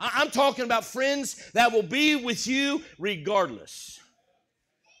 I'm talking about friends that will be with you regardless.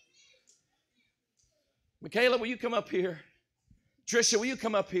 Michaela, will you come up here? Tricia, will you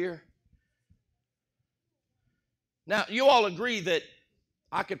come up here? Now, you all agree that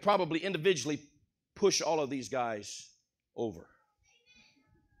I could probably individually push all of these guys over.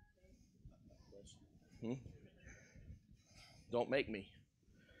 Don't make me.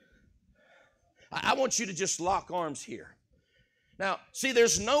 I want you to just lock arms here. Now, see,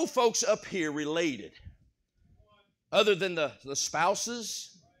 there's no folks up here related other than the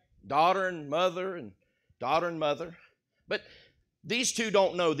spouses, daughter and mother and daughter and mother. But these two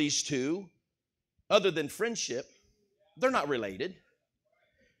don't know these two other than friendship. They're not related.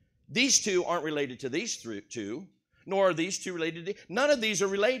 These two aren't related to these two, nor are these two related to none of these are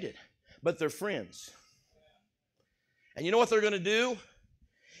related, but they're friends. And you know what they're going to do?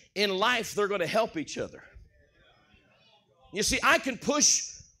 In life, they're going to help each other. You see, I can push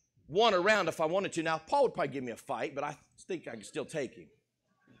one around if I wanted to. Now, Paul would probably give me a fight, but I think I can still take him.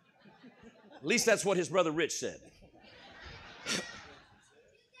 At least that's what his brother Rich said.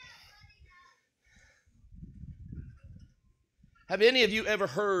 Have any of you ever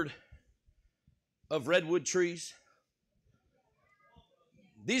heard of redwood trees?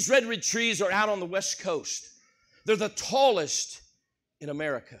 These redwood trees are out on the West Coast. They're the tallest in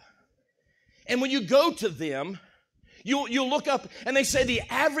America. And when you go to them, you'll look up and they say the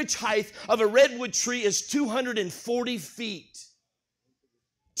average height of a redwood tree is 240 feet.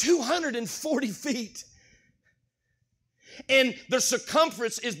 240 feet. And their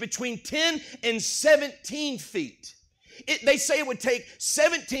circumference is between 10 and 17 feet. They say it would take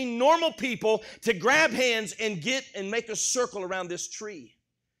 17 normal people to grab hands and get and make a circle around this tree.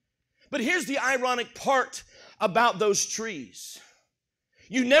 But here's the ironic part about those trees.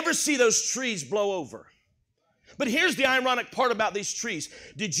 You never see those trees blow over. But here's the ironic part about these trees.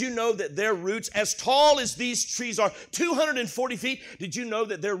 Did you know that their roots, as tall as these trees are, 240 feet, did you know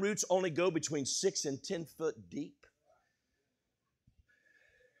that their roots only go between 6 and 10 foot deep?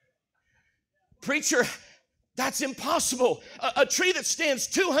 Preacher, that's impossible. A tree that stands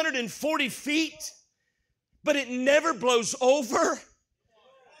 240 feet, but it never blows over.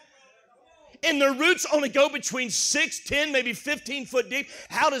 And the roots only go between 6, 10, maybe 15 foot deep.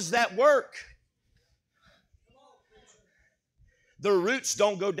 How does that work? Their roots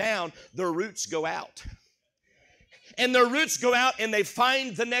don't go down, their roots go out. And their roots go out and they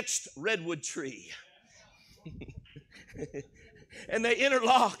find the next redwood tree. And they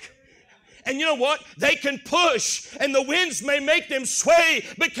interlock. And you know what? They can push and the winds may make them sway.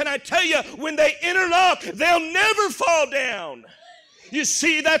 But can I tell you, when they interlock, they'll never fall down. You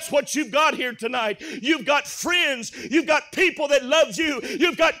see, that's what you've got here tonight. You've got friends. You've got people that love you.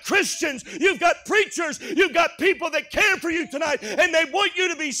 You've got Christians. You've got preachers. You've got people that care for you tonight, and they want you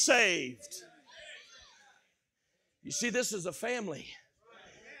to be saved. You see, this is a family.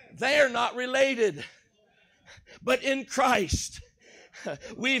 They're not related, but in Christ,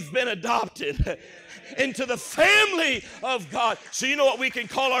 we've been adopted into the family of God. So you know what we can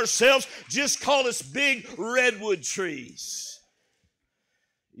call ourselves? Just call us big redwood trees.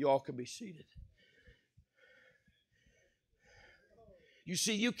 You all can be seated. You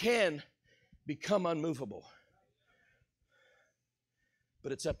see, you can become unmovable,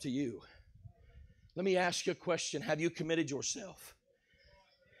 but it's up to you. Let me ask you a question. Have you committed yourself?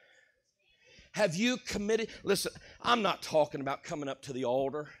 Have you committed? Listen, I'm not talking about coming up to the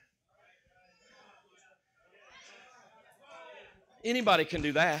altar. Anybody can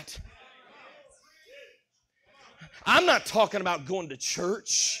do that. I'm not talking about going to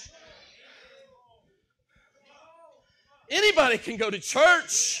church. Anybody can go to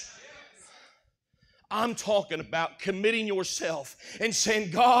church. I'm talking about committing yourself and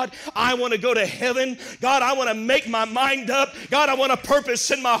saying, God, I want to go to heaven. God, I want to make my mind up. God, I want a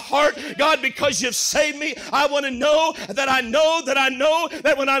purpose in my heart. God, because you've saved me, I want to know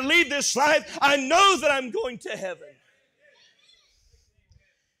that when I leave this life, I know that I'm going to heaven.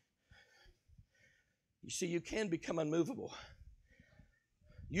 You see, you can become unmovable.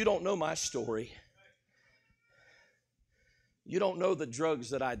 You don't know my story. You don't know the drugs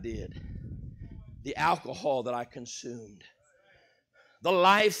that I did, the alcohol that I consumed, the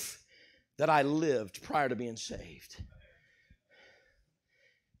life that I lived prior to being saved.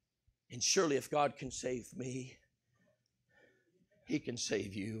 And surely if God can save me, He can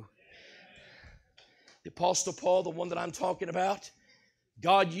save you. The Apostle Paul, the one that I'm talking about,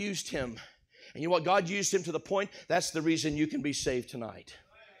 God used him. And you know what? God used him to the point, that's the reason you can be saved tonight.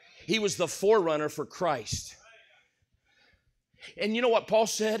 He was the forerunner for Christ. And you know what Paul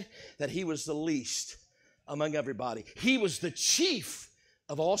said? That he was the least among everybody. He was the chief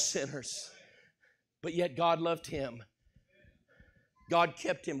of all sinners. But yet God loved him. God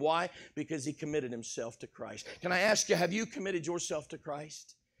kept him. Why? Because he committed himself to Christ. Can I ask you, have you committed yourself to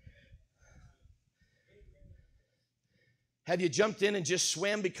Christ? Have you jumped in and just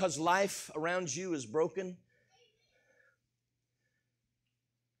swam because life around you is broken?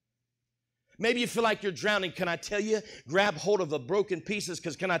 Maybe you feel like you're drowning. Can I tell you, grab hold of the broken pieces,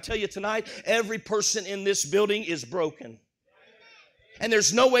 because can I tell you tonight, every person in this building is broken. And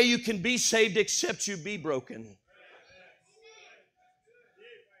there's no way you can be saved except you be broken.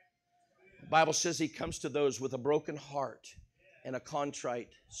 The Bible says He comes to those with a broken heart and a contrite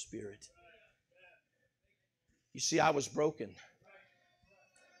spirit. You see, I was broken.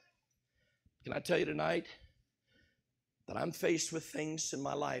 Can I tell you tonight that I'm faced with things in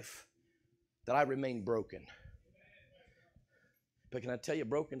my life that I remain broken. But can I tell you,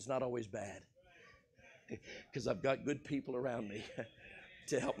 broken's not always bad, because I've got good people around me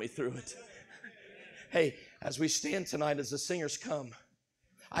to help me through it. Hey, as we stand tonight, as the singers come,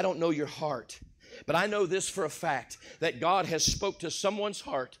 I don't know your heart, but I know this for a fact, that God has spoke to someone's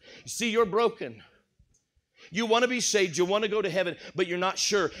heart. You see, you're broken. You want to be saved, you want to go to heaven, but you're not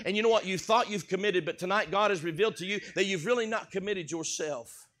sure. And you know what? You thought you've committed, but tonight God has revealed to you that you've really not committed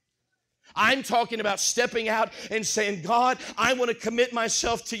yourself. I'm talking about stepping out and saying, God, I want to commit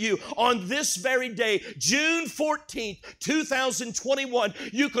myself to you. On this very day, June 14th, 2021,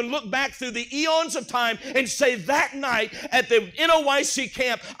 you can look back through the eons of time and say, that night at the NOYC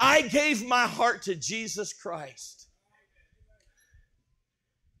camp, I gave my heart to Jesus Christ.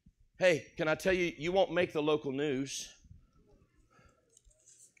 Hey, can I tell you, you won't make the local news.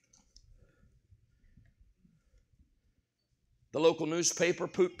 The local newspaper,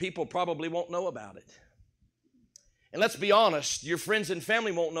 people probably won't know about it. And let's be honest, your friends and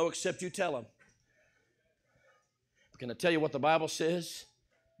family won't know except you tell them. But can I tell you what the Bible says?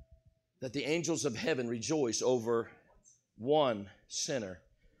 That the angels of heaven rejoice over one sinner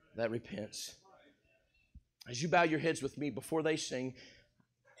that repents. As you bow your heads with me before they sing,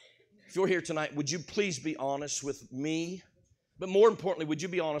 if you're here tonight, would you please be honest with me? But more importantly, would you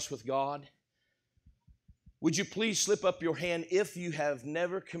be honest with God? Would you please slip up your hand if you have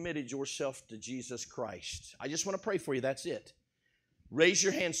never committed yourself to Jesus Christ? I just want to pray for you. That's it. Raise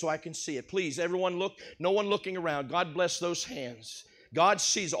your hand so I can see it. Please, everyone look. No one looking around. God bless those hands. God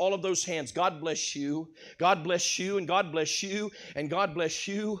sees all of those hands. God bless you. God bless you, and God bless you, and God bless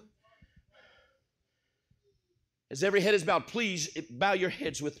you. As every head is bowed, please bow your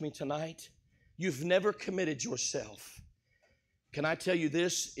heads with me tonight. You've never committed yourself. Can I tell you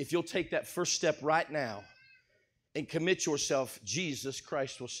this? If you'll take that first step right now, and commit yourself, Jesus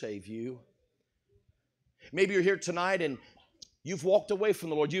Christ will save you. Maybe you're here tonight and you've walked away from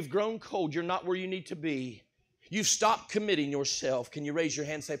the Lord. You've grown cold. You're not where you need to be. You've stopped committing yourself. Can you raise your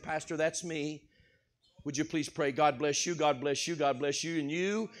hand and say, Pastor, that's me? Would you please pray, God bless you, God bless you, God bless you, and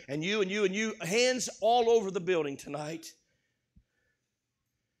you, and you, and you, and you. Hands all over the building tonight.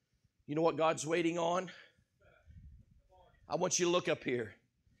 You know what God's waiting on? I want you to look up here.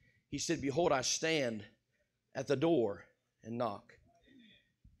 He said, behold, I stand at the door and knock.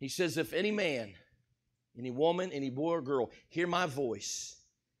 He says, if any man, any woman, any boy or girl, hear my voice,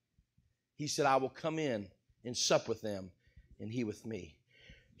 he said, I will come in and sup with them, and he with me.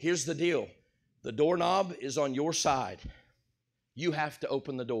 Here's the deal. The doorknob is on your side. You have to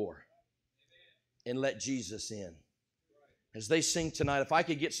open the door and let Jesus in. As they sing tonight, if I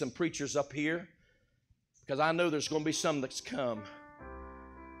could get some preachers up here, because I know there's going to be some that's come.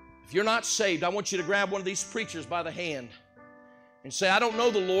 If you're not saved, I want you to grab one of these preachers by the hand and say, I don't know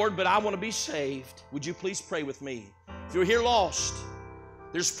the Lord, but I want to be saved. Would you please pray with me? If you're here lost,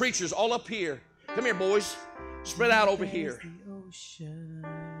 there's preachers all up here. Come here, boys. Spread out over here.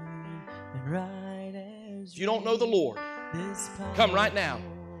 If you don't know the Lord, come right now.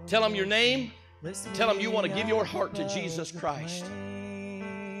 Tell them your name. Tell them you want to give your heart to Jesus Christ.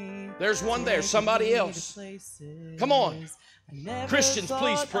 There's one there. Somebody else. Come on. Christians,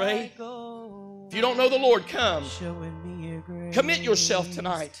 please pray. If you don't know the Lord, come. Commit yourself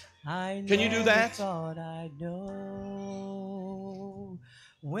tonight. Can you do that?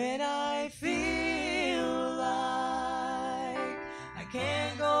 When I feel like I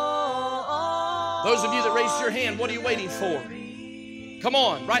can't go on. Those of you that raised your hand, what are you waiting for? Come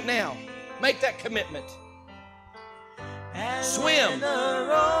on, right now. Make that commitment. Swim.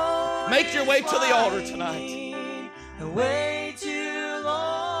 Make your way to the altar tonight.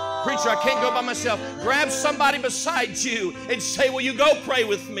 Preacher, I can't go by myself. Grab somebody beside you and say, will you go pray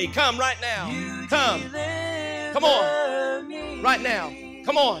with me? Come right now. Come. Come on. Right now.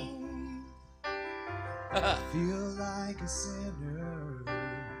 Come on. I feel like a sinner.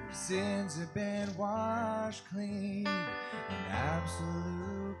 Sins have been washed clean. An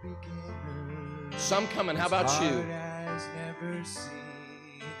absolute beginner. Some coming. How about you? Eyes never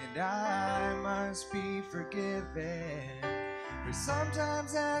seen, and I must be forgiven for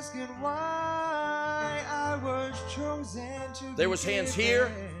sometimes asking why I was chosen to. There was hands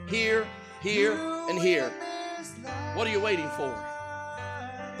here, here, here, and here. What are you waiting for?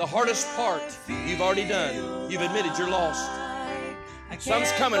 The hardest part you've already done. You've admitted you're lost.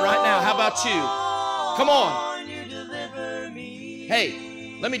 Some's coming right now. How about you? Come on.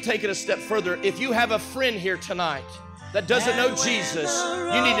 Hey, let me take it a step further. If you have a friend here tonight that doesn't know Jesus,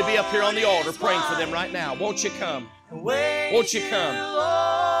 you need to be up here on the altar praying for them right now. Won't you come? Won't you come?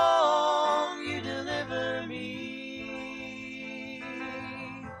 You deliver me.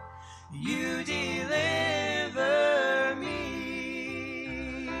 You deliver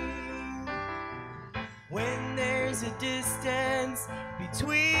me. When there's a distance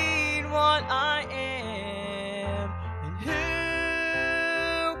between what I am and who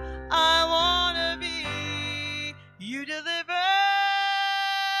I want to be, you deliver.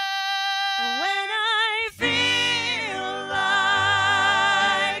 When I feel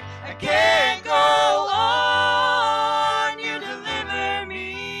like I can't go on, you deliver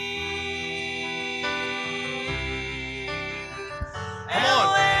me. Come on.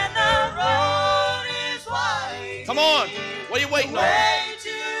 And when the road is wide, Come on. What are you waiting on? way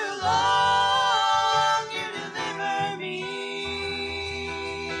too long, you deliver me.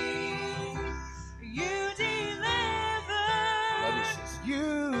 You deliver. Love you, sis.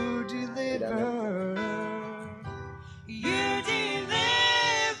 You deliver. You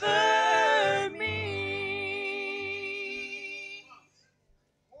deliver me.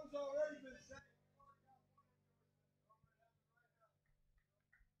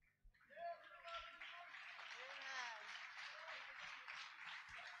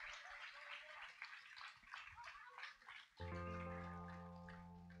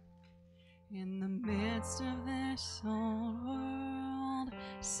 In the midst of this old world,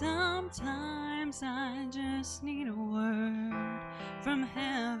 sometimes I just need a word from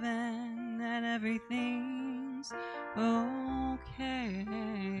heaven that everything's okay.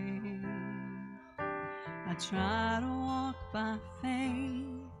 I try to walk by faith,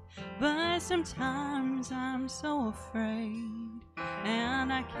 but sometimes I'm so afraid,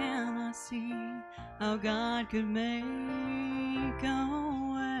 and I cannot see how God could make a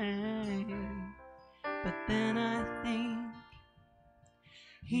way. But then I think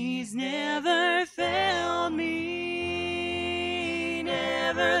He's never failed me,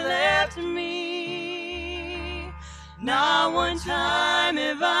 never left me. Not one time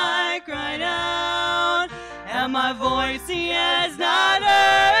have I cried out, and my voice he has not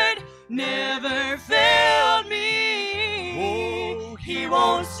heard. Never failed me. Oh, he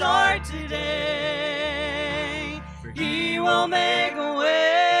won't start today. He will make a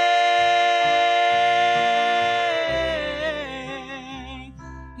way.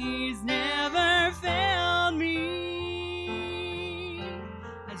 He's never failed me.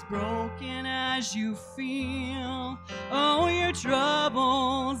 As broken as you feel, oh, your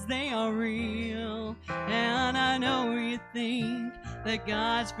troubles, they are real. And I know you think that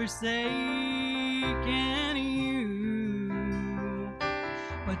God's forsaken you.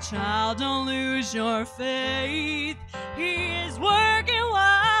 But child, don't lose your faith. He is working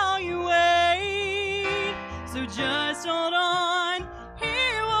while you wait. So just hold on,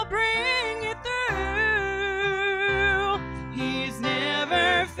 he will bring you through. He's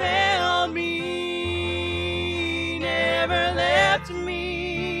never failed me, never left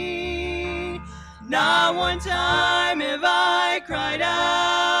me. Not one time have I cried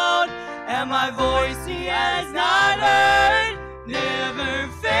out, and my voice he has not heard. Never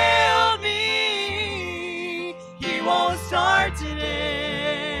failed me. He won't start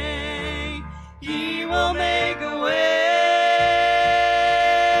today. He will make a way.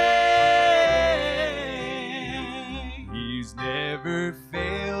 He's never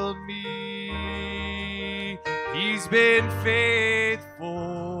failed me. He's been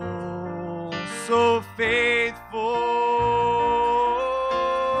faithful, so faithful.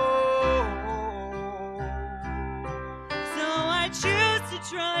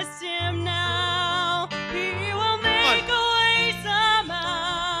 Trust him now. He will make a way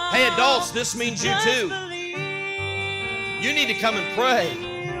somehow. Hey, adults, this means you too. You need to come and pray.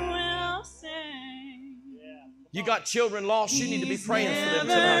 You got children lost, you need to be praying for them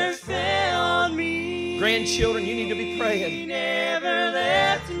tonight. Grandchildren, you need to be praying. Never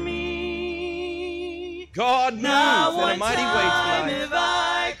left me. God moved in a mighty way tonight. Have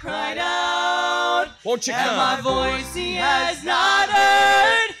I cried out, won't you come? And my voice he has not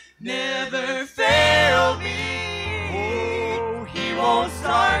heard. Never failed me. Oh, he won't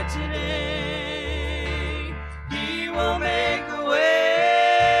start today. He will make a way.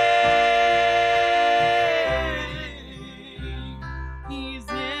 He's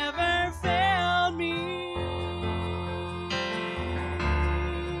never failed me.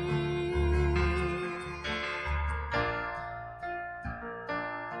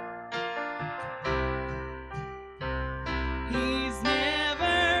 He's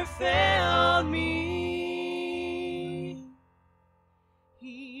never failed me.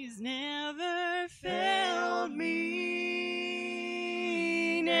 He's never failed me.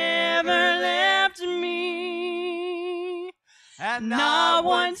 Never left me. and not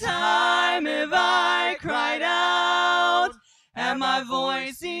one time have I cried out, and my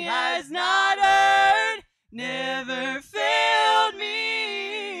voice he has not heard. Never failed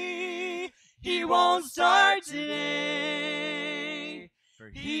me. He won't start today. For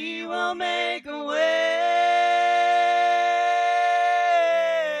he will make a way.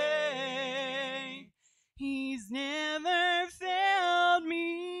 He's never failed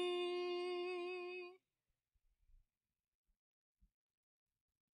me.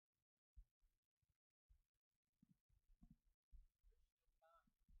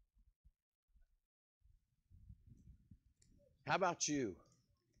 How about you?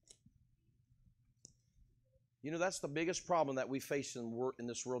 You know, that's the biggest problem that we face in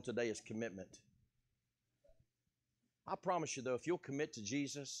this world today is commitment. I promise you, though, if you'll commit to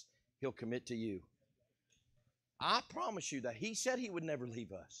Jesus, He'll commit to you. I promise you that He said He would never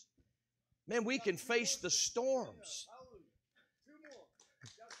leave us. Man, we can face the storms.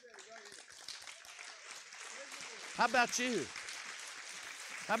 How about you?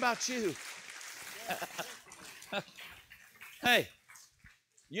 How about you? Hey,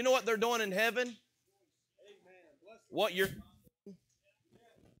 you know what they're doing in heaven? What you're...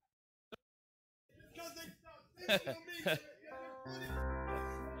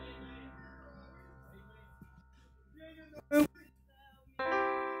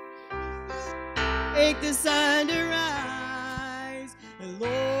 Make the sun to rise, and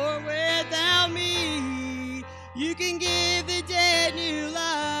Lord, without me, you can give the dead new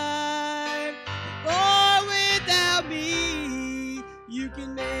life. Lord, without me, you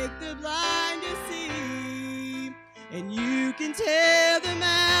can make the blind to see, and you can tell the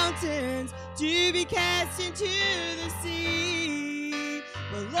mountains to be cast into the sea.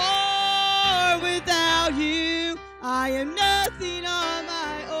 But Lord, without you, I am nothing on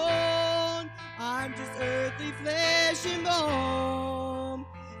my own. I'm just earthly flesh and bone,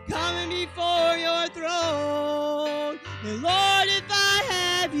 coming before your throne. And Lord, if I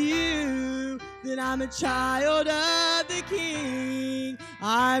have you, then I'm a child of the King.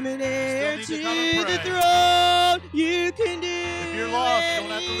 I'm an heir to the throne. You can do If you're lost, you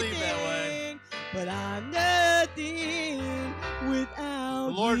don't have to leave that way. But I'm nothing without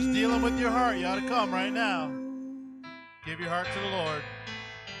The Lord's you. dealing with your heart. You ought to come right now. Give your heart to the Lord.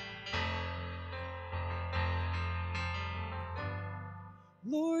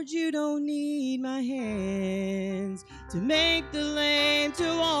 Lord, you don't need my hands to make the lame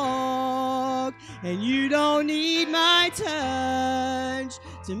to walk, and you don't need my touch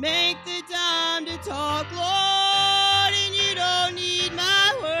to make the dumb to talk, Lord, and you don't need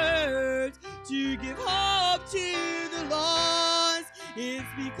my words to give hope to the lost. It's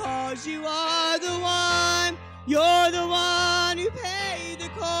because you are the one, you're the one who paid the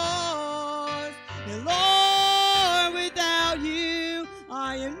cost. And Lord, without you,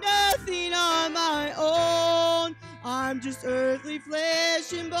 I am nothing on my own. I'm just earthly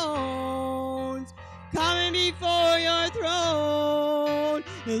flesh and bones, coming before your throne.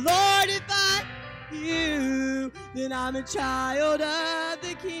 And Lord, if I you, then I'm a child of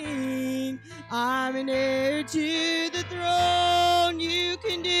the King. I'm an heir to the throne. You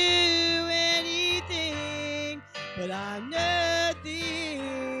can do anything, but I'm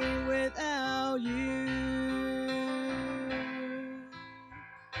nothing without you.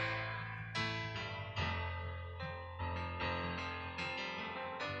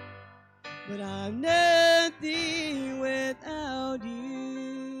 But I'm nothing without you.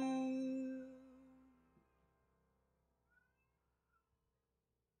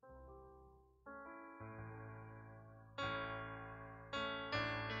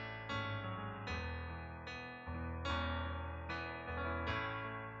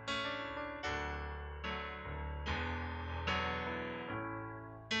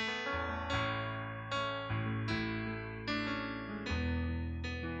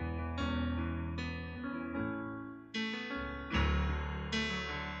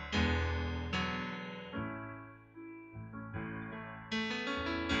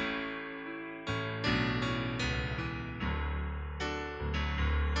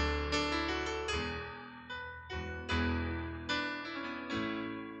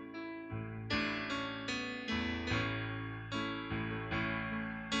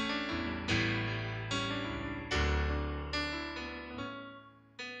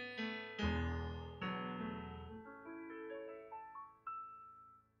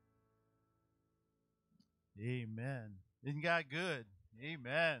 Amen. Isn't God good?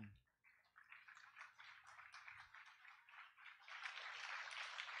 Amen.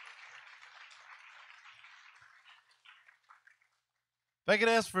 If I could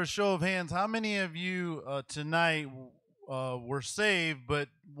ask for a show of hands, how many of you tonight were saved but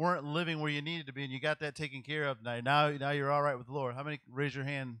weren't living where you needed to be, and you got that taken care of tonight? Now you're all right with the Lord. How many? Raise your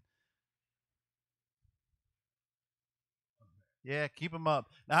hand. Yeah, keep them up.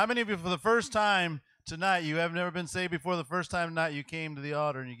 Now, how many of you, for the first time tonight, you have never been saved before? The first time tonight, you came to the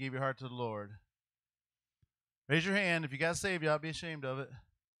altar and you gave your heart to the Lord. Raise your hand. If you got saved, you ought to be ashamed of it.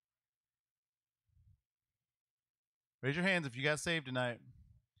 Raise your hands if you got saved tonight.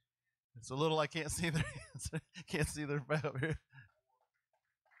 It's a little, I can't see their hands. Can't see their back up here.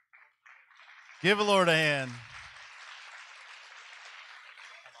 Give the Lord a hand.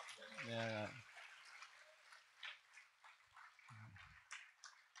 Yeah.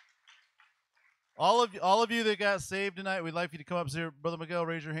 All of you that got saved tonight, we'd like you to come up here. Brother Miguel,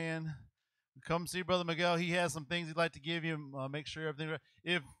 raise your hand. Come see Brother Miguel. He has some things he'd like to give you. Make sure everything's right.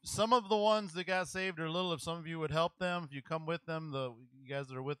 If some of the ones that got saved are little, if some of you would help them, if you come with them, you guys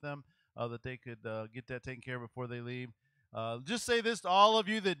that are with them, that they could get that taken care of before they leave. Just say this to all of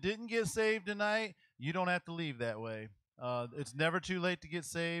you that didn't get saved tonight. You don't have to leave that way. It's never too late to get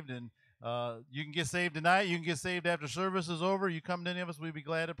saved, and you can get saved tonight. You can get saved after service is over. You come to any of us, we'd be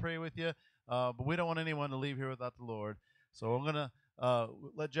glad to pray with you. But we don't want anyone to leave here without the Lord. So I'm going to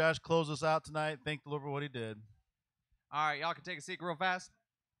let Josh close us out tonight. Thank the Lord for what he did. All right, y'all can take a seat real fast.